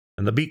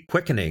 and the beat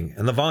quickening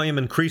and the volume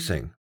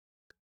increasing.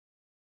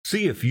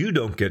 See if you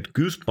don't get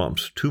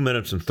goosebumps 2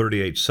 minutes and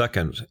 38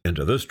 seconds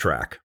into this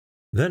track.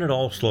 Then it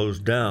all slows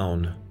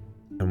down,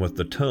 and with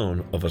the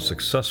tone of a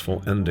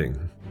successful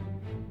ending.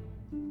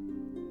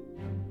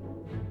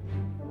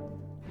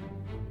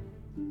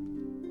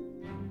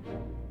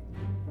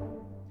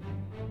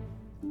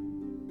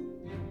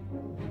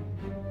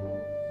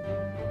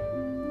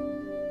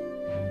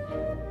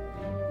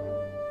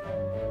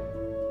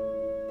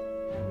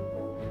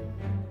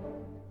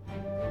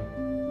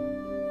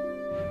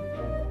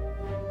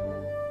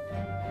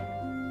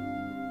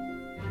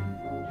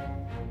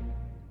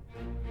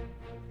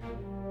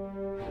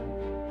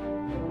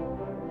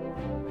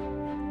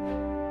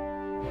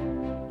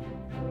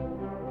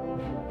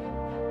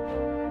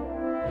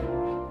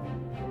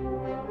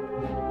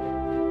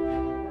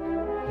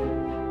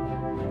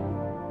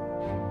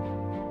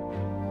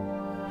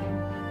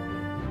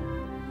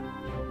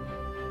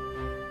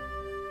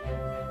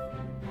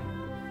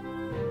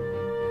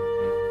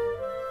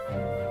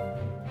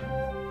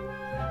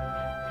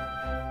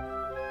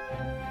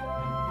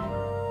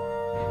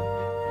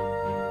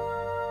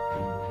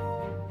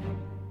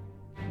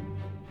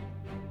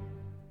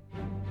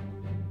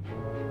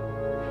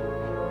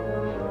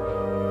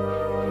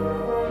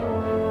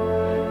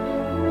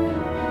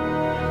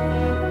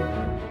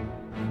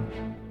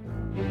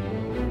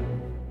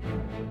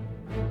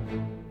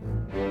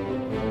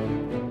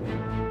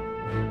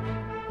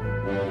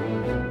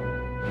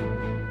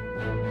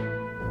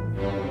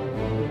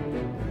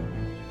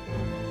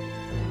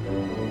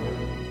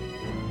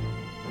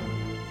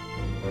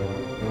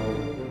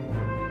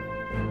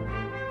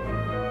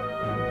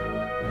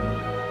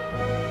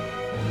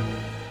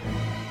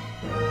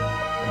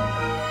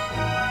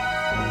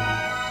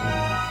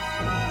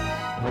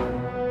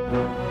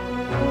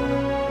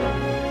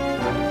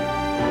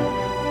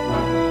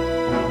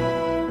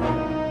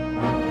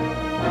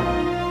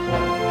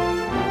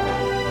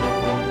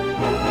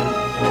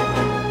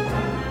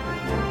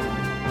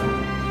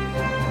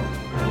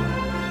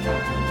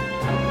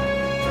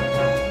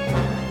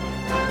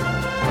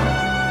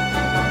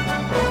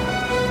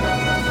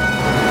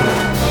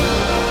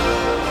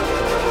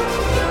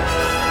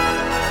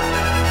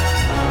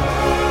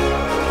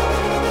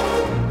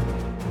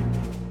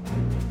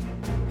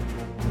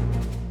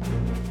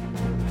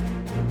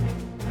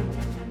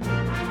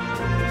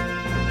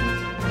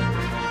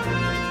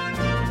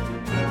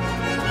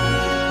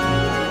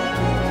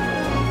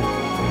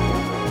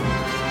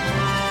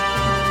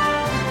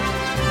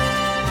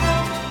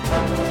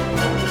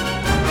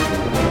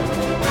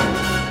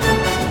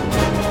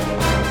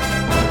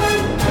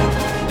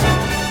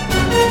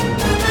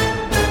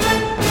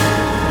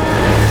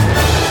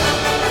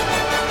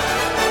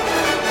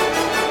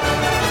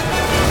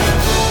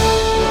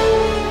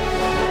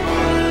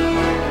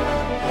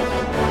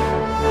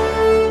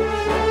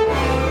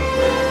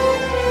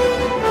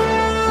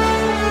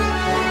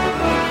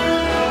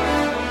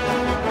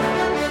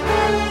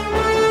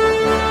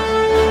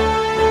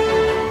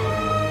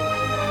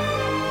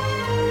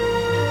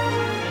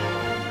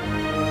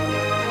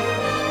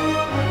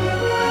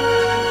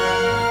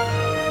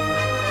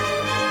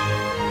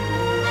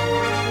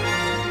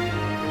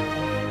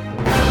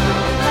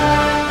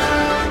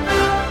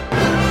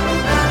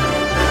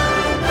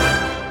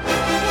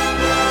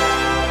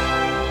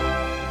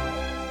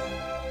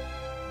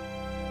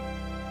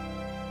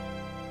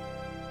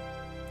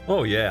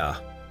 Oh yeah.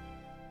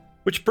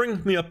 Which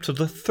brings me up to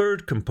the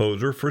third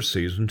composer for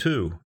Season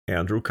 2,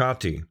 Andrew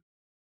Cotti.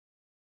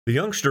 The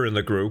youngster in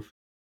the group,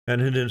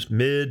 and in his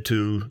mid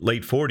to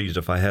late 40s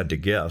if I had to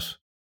guess.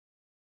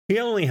 He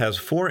only has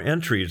 4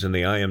 entries in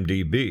the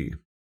IMDb.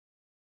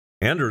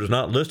 Andrew is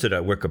not listed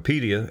at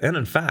Wikipedia, and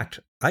in fact,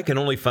 I can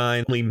only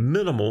find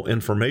minimal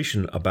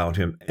information about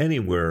him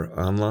anywhere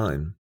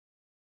online.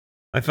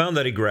 I found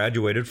that he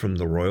graduated from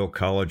the Royal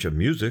College of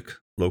Music,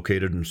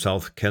 located in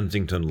South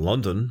Kensington,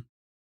 London,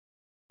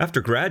 After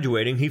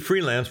graduating, he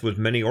freelanced with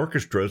many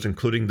orchestras,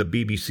 including the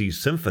BBC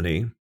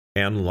Symphony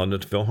and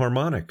London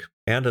Philharmonic,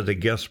 and as a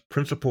guest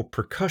principal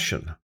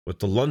percussion with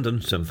the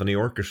London Symphony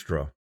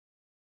Orchestra.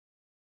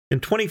 In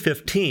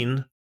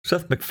 2015,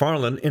 Seth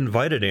MacFarlane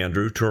invited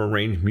Andrew to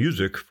arrange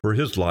music for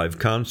his live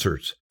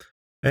concerts,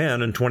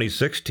 and in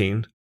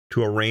 2016,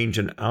 to arrange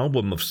an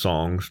album of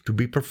songs to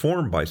be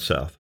performed by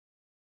Seth.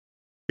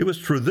 It was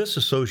through this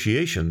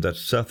association that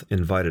Seth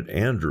invited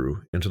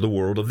Andrew into the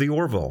world of the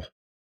Orville.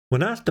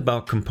 When asked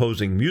about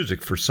composing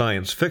music for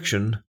science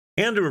fiction,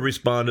 Andrew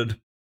responded,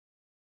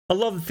 "A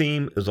love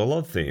theme is a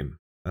love theme,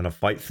 and a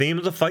fight theme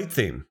is a fight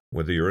theme,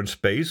 whether you're in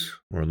space,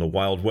 or in the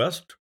Wild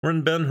West, or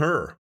in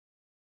Ben-Hur.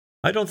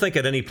 I don't think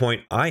at any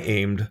point I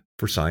aimed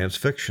for science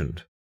fiction.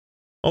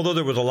 Although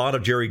there was a lot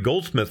of Jerry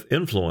Goldsmith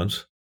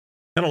influence,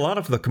 and a lot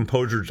of the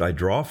composers I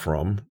draw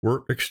from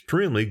were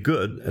extremely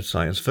good at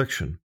science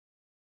fiction.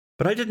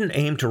 But I didn't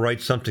aim to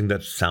write something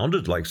that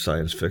sounded like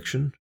science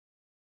fiction.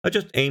 I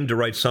just aimed to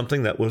write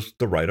something that was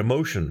the right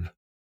emotion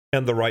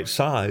and the right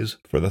size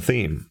for the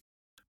theme."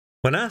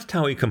 When asked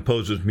how he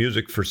composes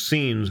music for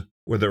scenes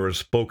where there is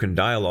spoken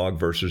dialogue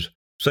versus,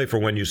 say, for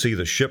when you see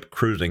the ship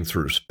cruising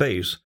through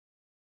space,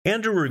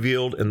 Andrew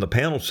revealed in the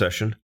panel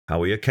session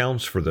how he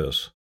accounts for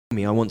this.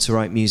 I want to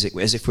write music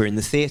as if we're in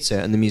the theatre,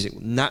 and the music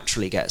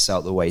naturally gets out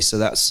of the way. So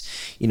that's,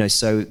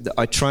 so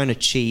I try and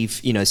achieve,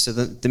 so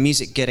the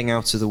music getting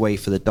out of the way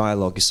for the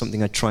dialogue is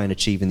something I try and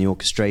achieve in the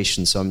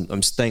orchestration. So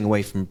I'm staying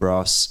away from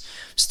brass,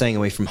 staying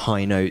away from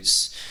high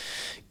notes,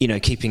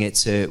 keeping it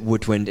to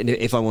woodwind. And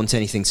if I want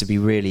anything to be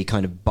really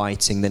kind of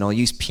biting, then I'll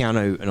use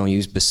piano and I'll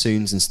use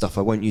bassoons and stuff.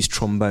 I won't use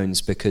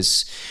trombones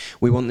because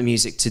we want the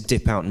music to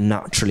dip out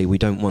naturally. We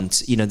don't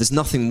want, there's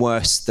nothing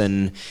worse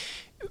than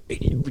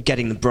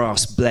getting the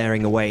brass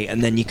blaring away,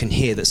 and then you can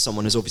hear that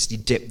someone has obviously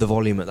dipped the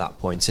volume at that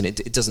point, and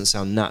it doesn't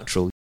sound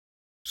natural.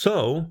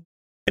 So,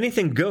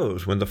 anything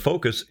goes when the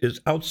focus is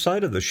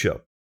outside of the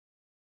ship.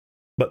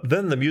 But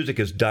then the music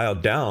is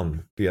dialed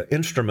down via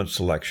instrument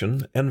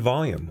selection and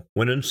volume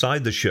when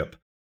inside the ship,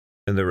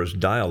 and there is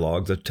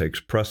dialogue that takes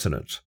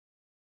precedence.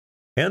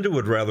 Andrew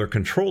would rather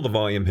control the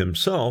volume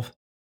himself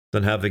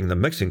than having the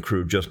mixing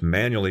crew just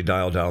manually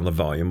dial down the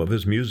volume of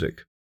his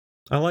music.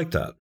 I like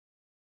that.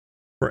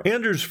 For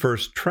Andrew's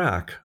first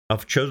track,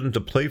 I've chosen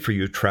to play for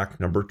you track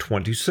number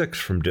 26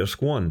 from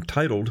Disc 1,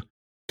 titled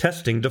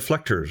Testing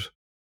Deflectors,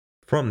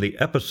 from the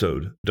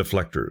episode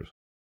Deflectors.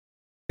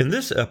 In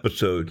this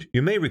episode,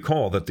 you may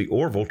recall that the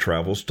Orville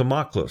travels to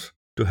Moklis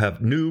to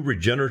have new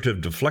regenerative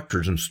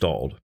deflectors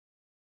installed,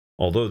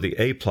 although the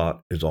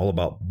A-plot is all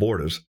about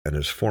Bortus and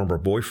his former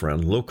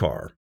boyfriend,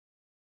 Lokar,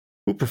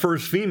 who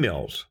prefers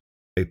females,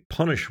 a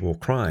punishable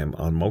crime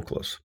on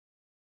Moklis.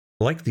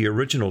 Like the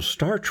original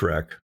Star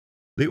Trek,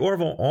 the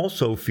Orville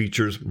also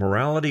features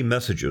morality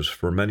messages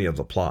for many of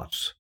the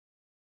plots.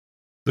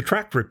 The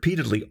track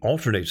repeatedly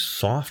alternates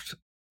soft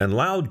and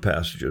loud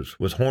passages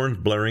with horns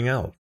blaring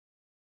out,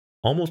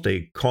 almost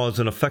a cause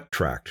and effect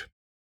track.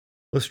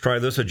 Let's try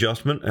this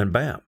adjustment, and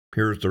bam,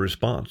 here's the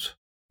response.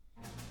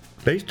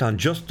 Based on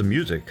just the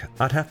music,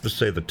 I'd have to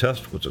say the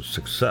test was a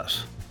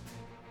success.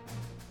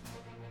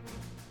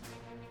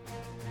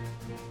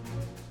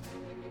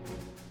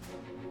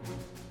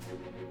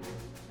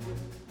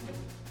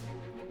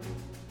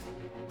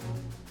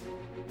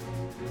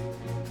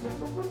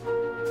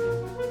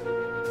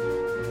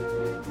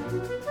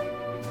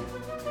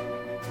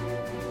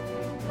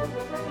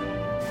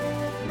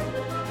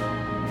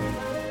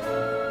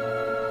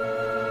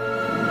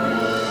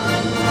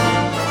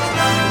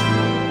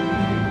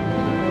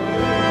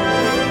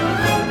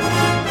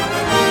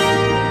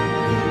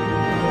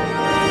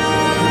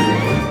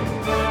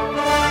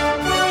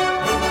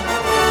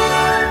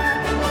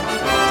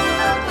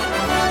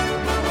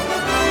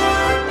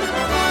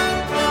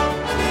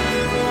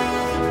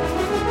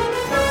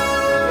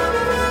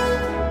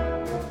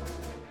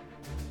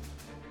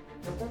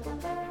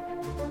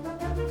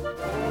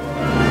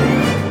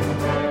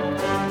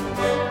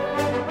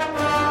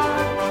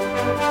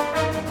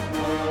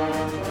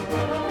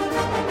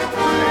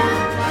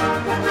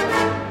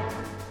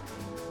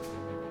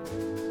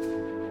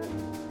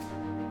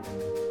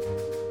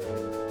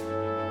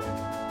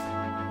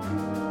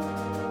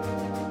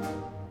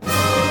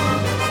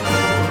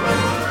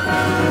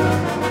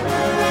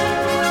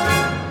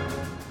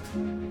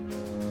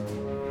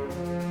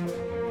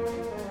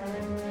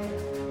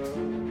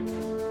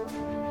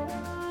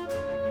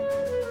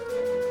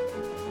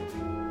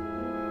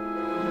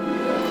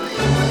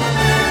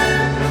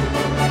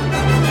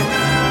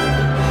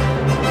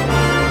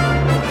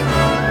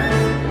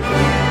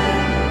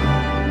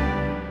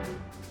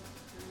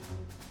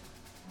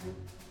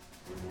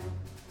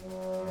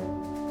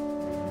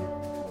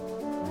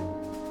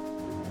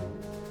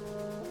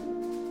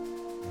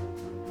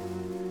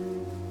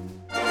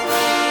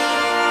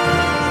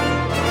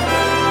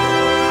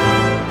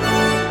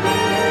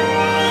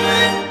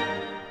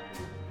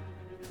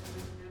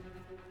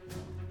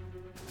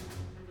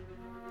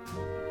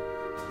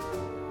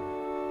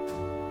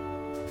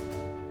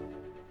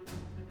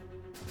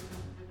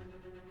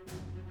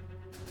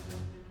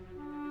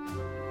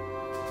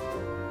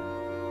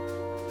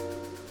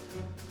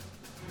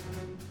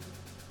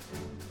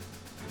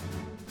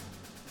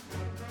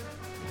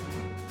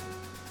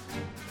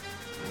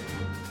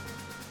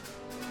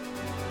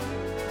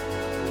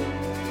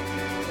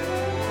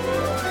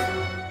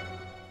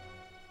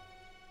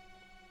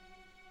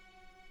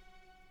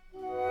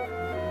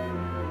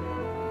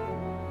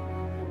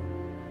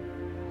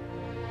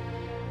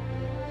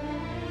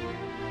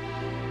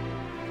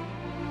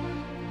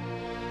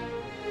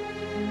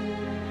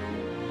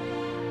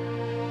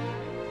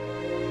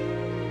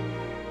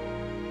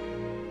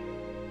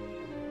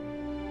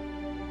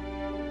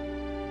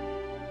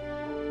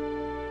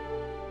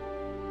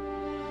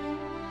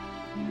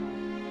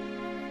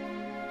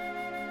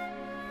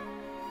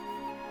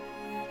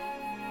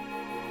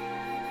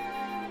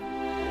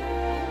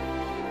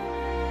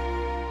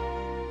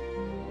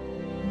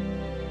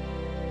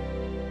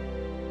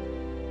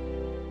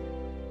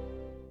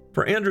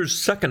 For Andrew's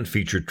second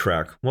featured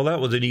track, well, that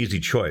was an easy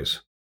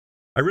choice.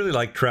 I really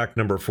like track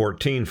number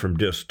 14 from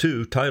Disc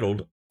 2,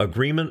 titled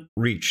Agreement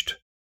Reached,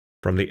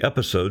 from the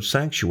episode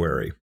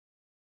Sanctuary,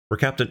 where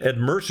Captain Ed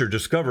Mercer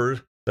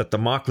discovers that the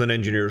Mocklin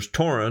engineers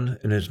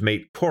Torin and his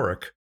mate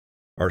Korik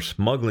are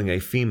smuggling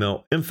a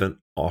female infant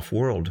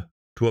off-world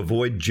to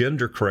avoid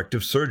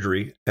gender-corrective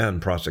surgery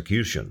and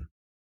prosecution.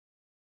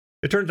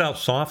 It turns out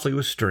softly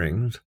with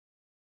strings,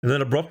 and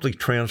then abruptly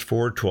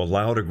transferred to a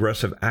loud,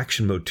 aggressive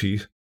action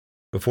motif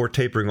before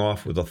tapering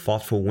off with a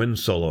thoughtful wind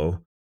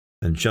solo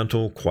and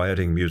gentle,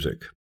 quieting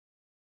music.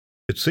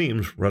 It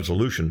seems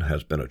resolution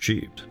has been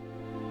achieved.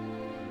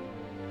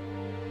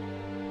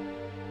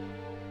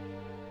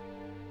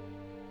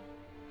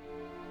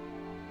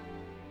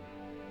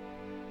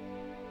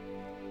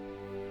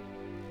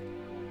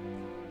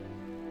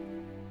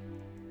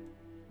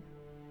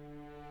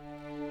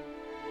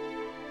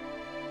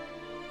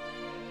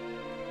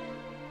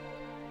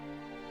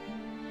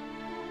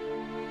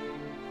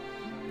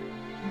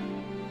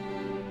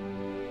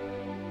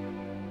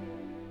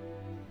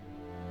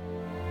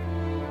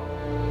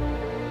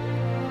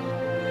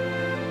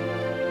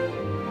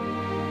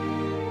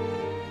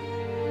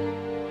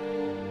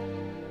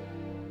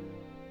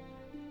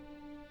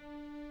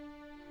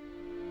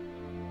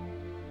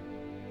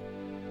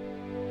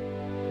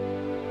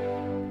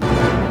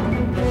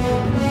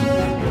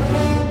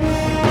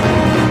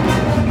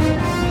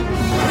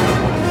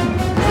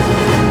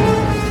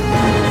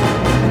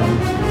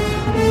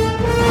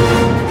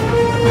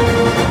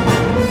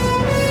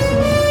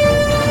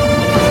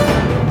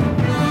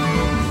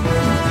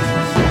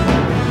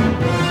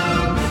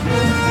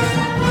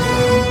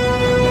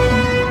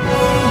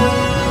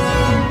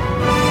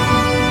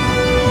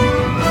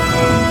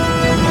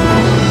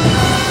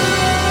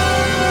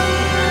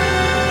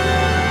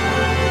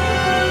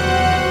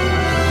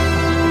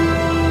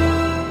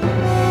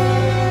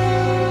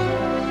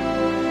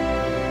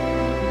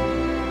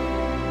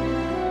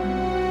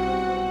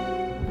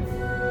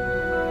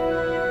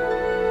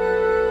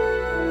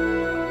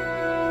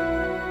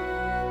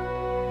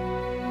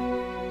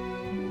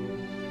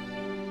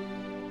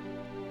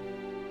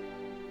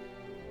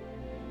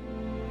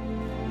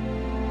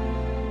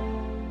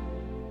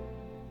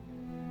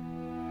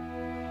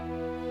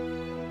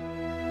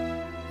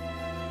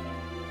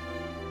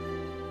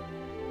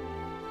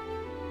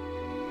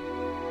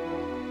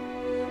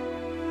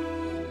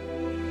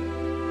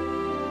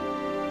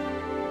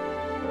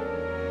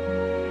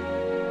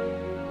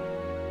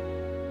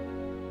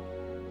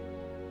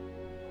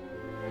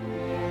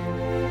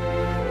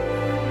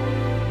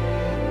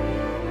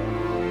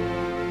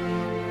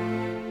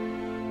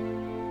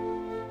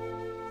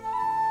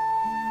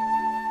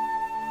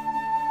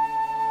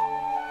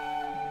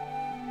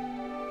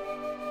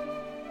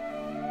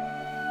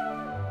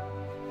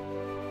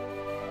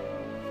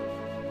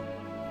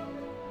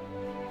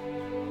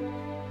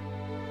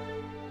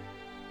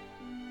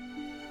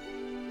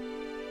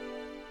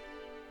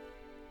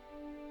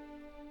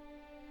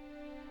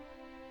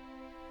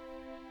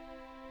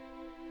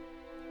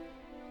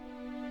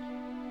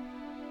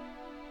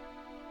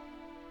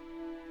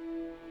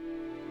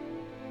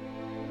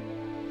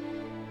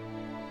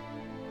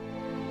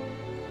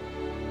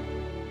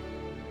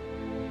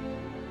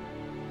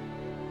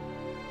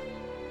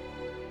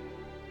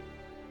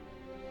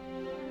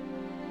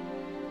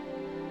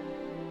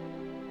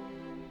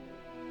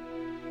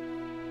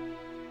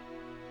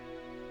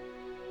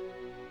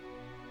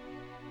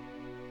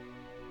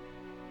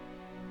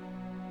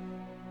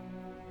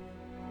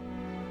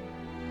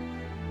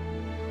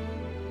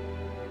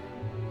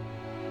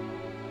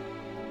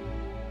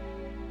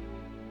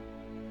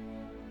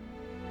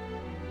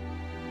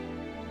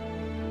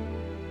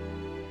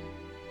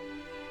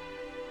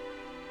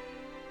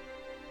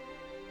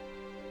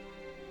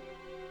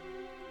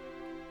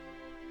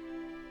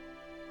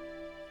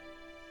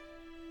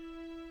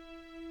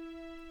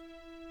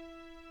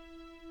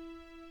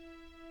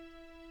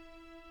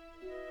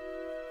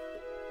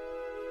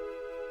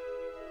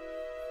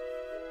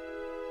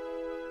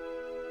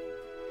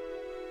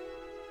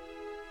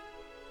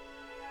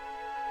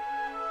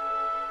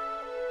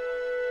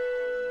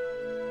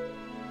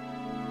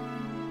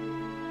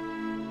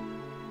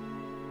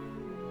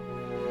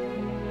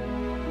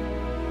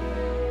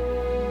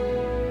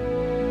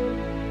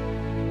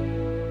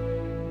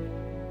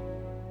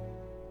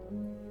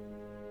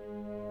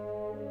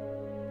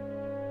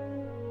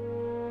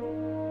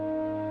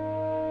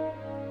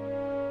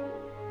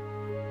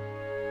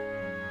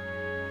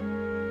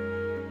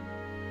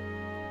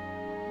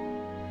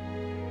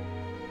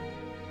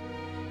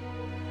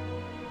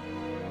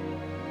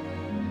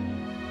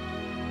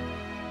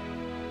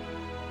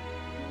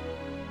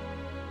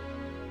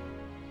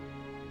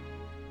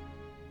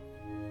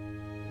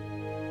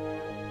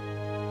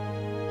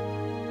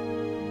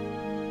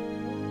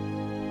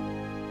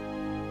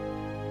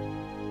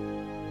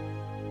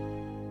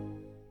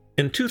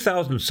 In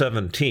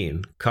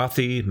 2017,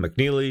 Cothey,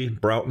 McNeely,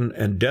 Broughton,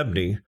 and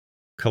Debney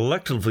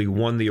collectively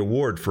won the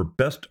award for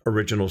Best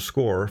Original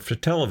Score for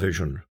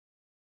Television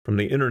from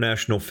the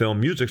International Film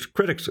Music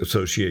Critics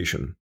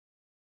Association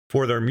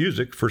for their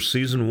music for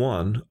Season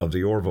 1 of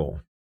the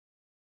Orville.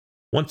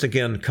 Once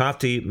again,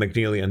 Kati,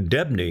 McNeely, and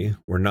Debney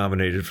were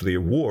nominated for the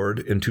award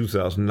in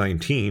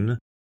 2019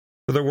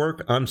 for their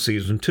work on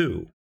Season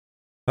 2.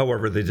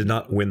 However, they did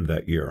not win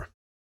that year.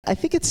 I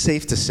think it's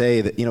safe to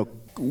say that,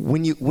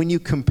 when you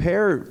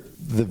compare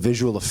the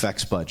visual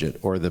effects budget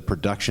or the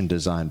production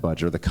design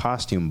budget or the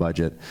costume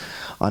budget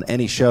on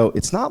any show,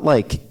 it's not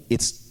like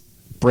it's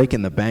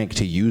breaking the bank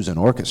to use an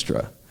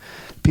orchestra.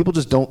 People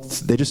just don't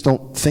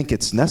think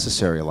it's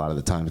necessary a lot of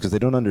the time because they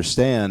don't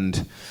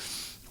understand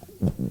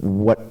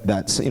what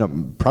that's,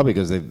 probably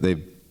because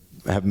they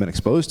haven't been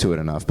exposed to it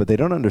enough, but they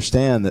don't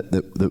understand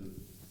that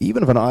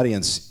even if an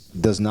audience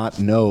does not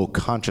know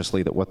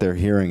consciously that what they're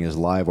hearing is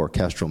live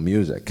orchestral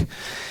music,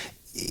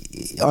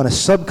 on a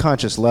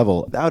subconscious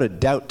level, without a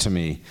doubt to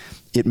me,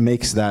 it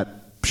makes that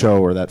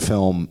show or that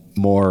film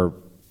more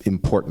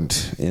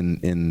important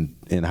in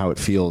how it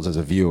feels as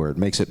a viewer. It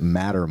makes it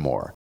matter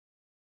more.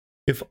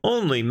 If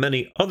only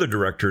many other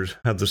directors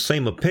had the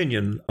same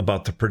opinion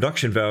about the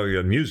production value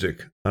of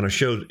music on a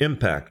show's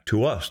impact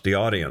to us, the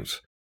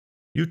audience.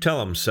 You tell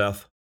them,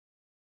 Seth.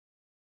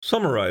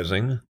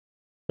 Summarizing,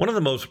 one of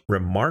the most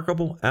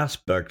remarkable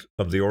aspects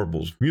of the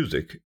Orville's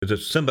music is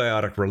its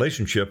symbiotic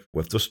relationship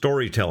with the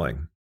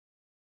storytelling.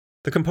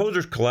 The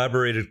composers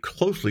collaborated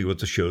closely with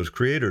the show's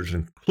creators,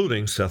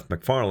 including Seth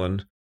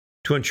MacFarlane,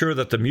 to ensure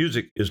that the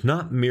music is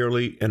not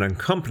merely an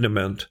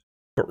accompaniment,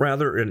 but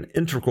rather an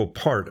integral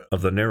part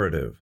of the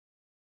narrative.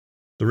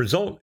 The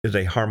result is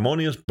a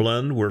harmonious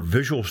blend where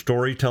visual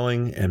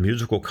storytelling and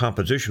musical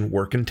composition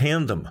work in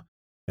tandem,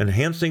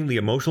 enhancing the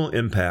emotional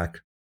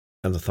impact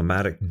and the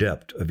thematic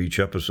depth of each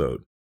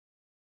episode.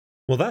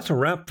 Well, that's a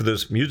wrap for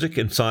this Music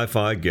and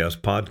Sci-Fi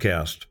Guest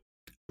podcast.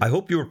 I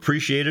hope you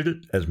appreciated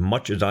it as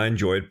much as I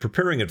enjoyed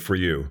preparing it for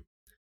you.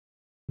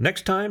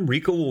 Next time,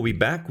 Rico will be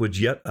back with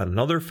yet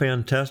another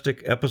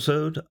fantastic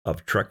episode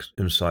of Treks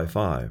in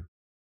Sci-Fi.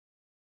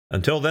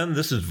 Until then,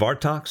 this is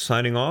Vartok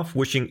signing off,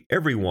 wishing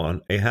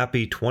everyone a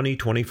happy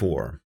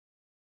 2024.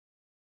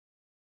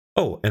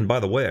 Oh, and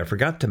by the way, I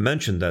forgot to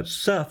mention that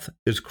Seth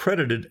is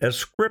credited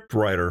as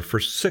scriptwriter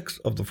for 6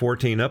 of the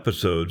 14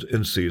 episodes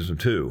in Season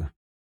 2.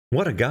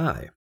 What a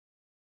guy.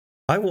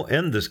 I will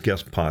end this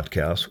guest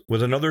podcast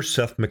with another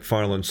Seth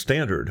MacFarlane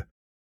standard,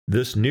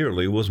 This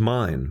Nearly Was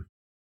Mine,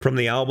 from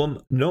the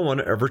album No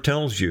One Ever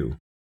Tells You.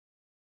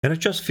 And it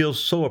just feels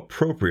so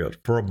appropriate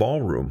for a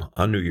ballroom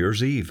on New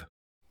Year's Eve.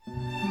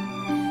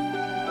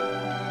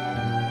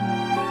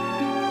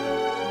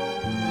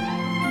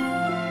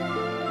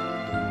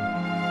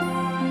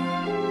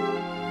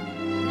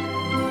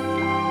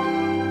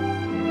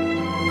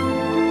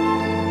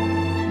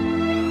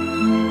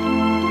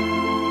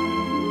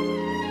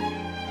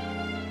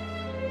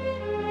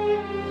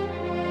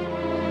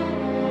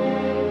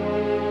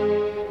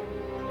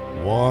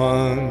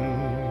 One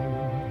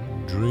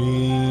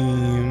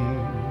dream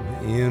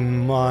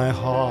in my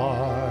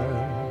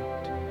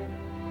heart,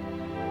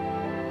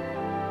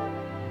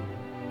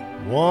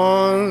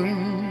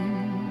 one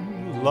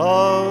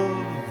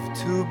love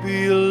to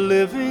be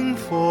living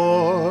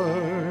for,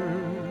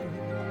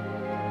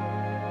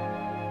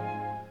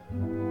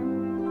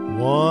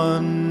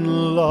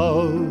 one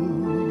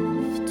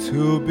love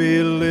to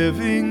be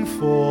living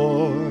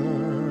for.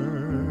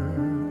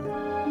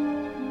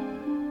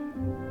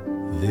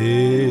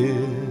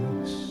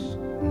 This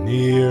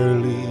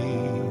nearly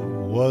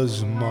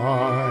was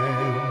mine.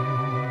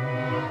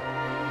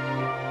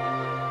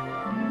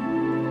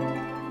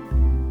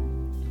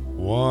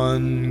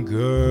 One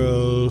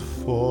girl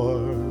for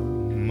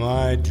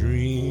my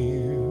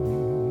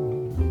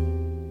dream,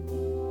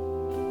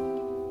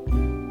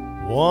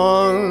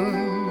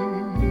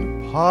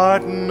 one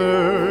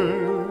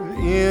partner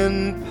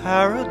in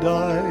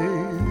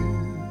paradise.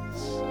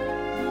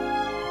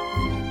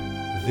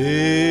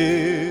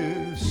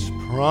 This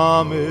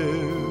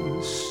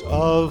promise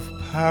of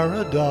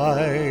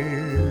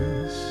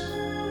paradise,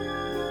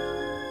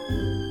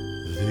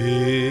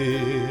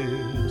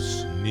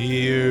 this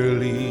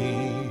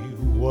nearly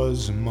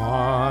was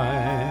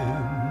mine.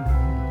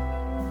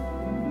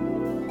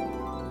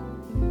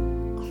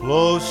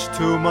 Close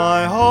to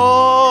my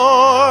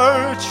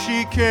heart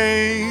she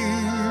came,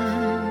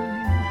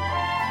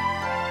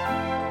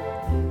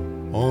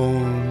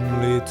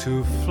 only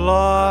to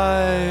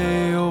fly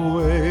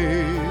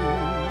away.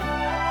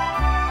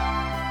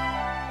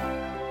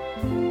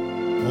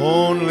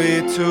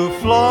 Only to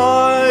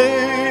fly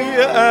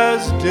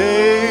as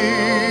day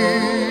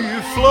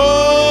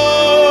flies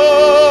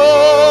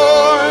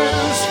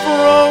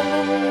from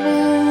the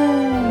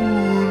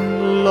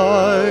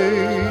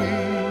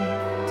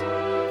moonlight.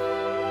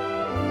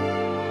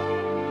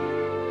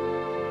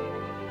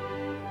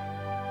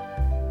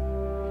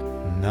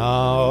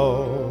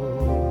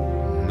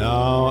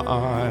 Now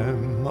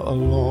I'm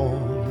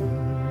alone,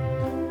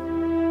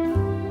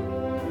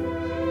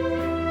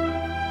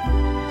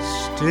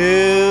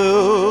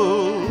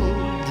 still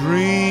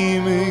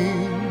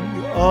dreaming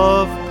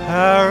of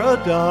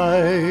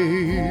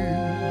paradise.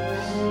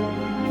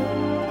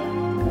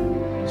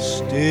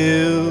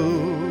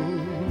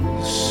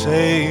 We'll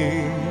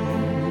save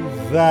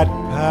that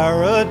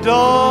paradise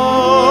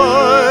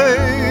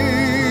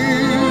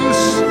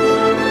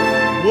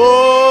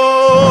once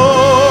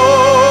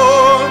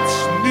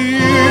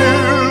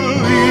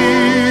nearly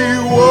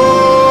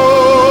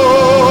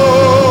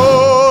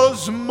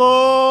was mine.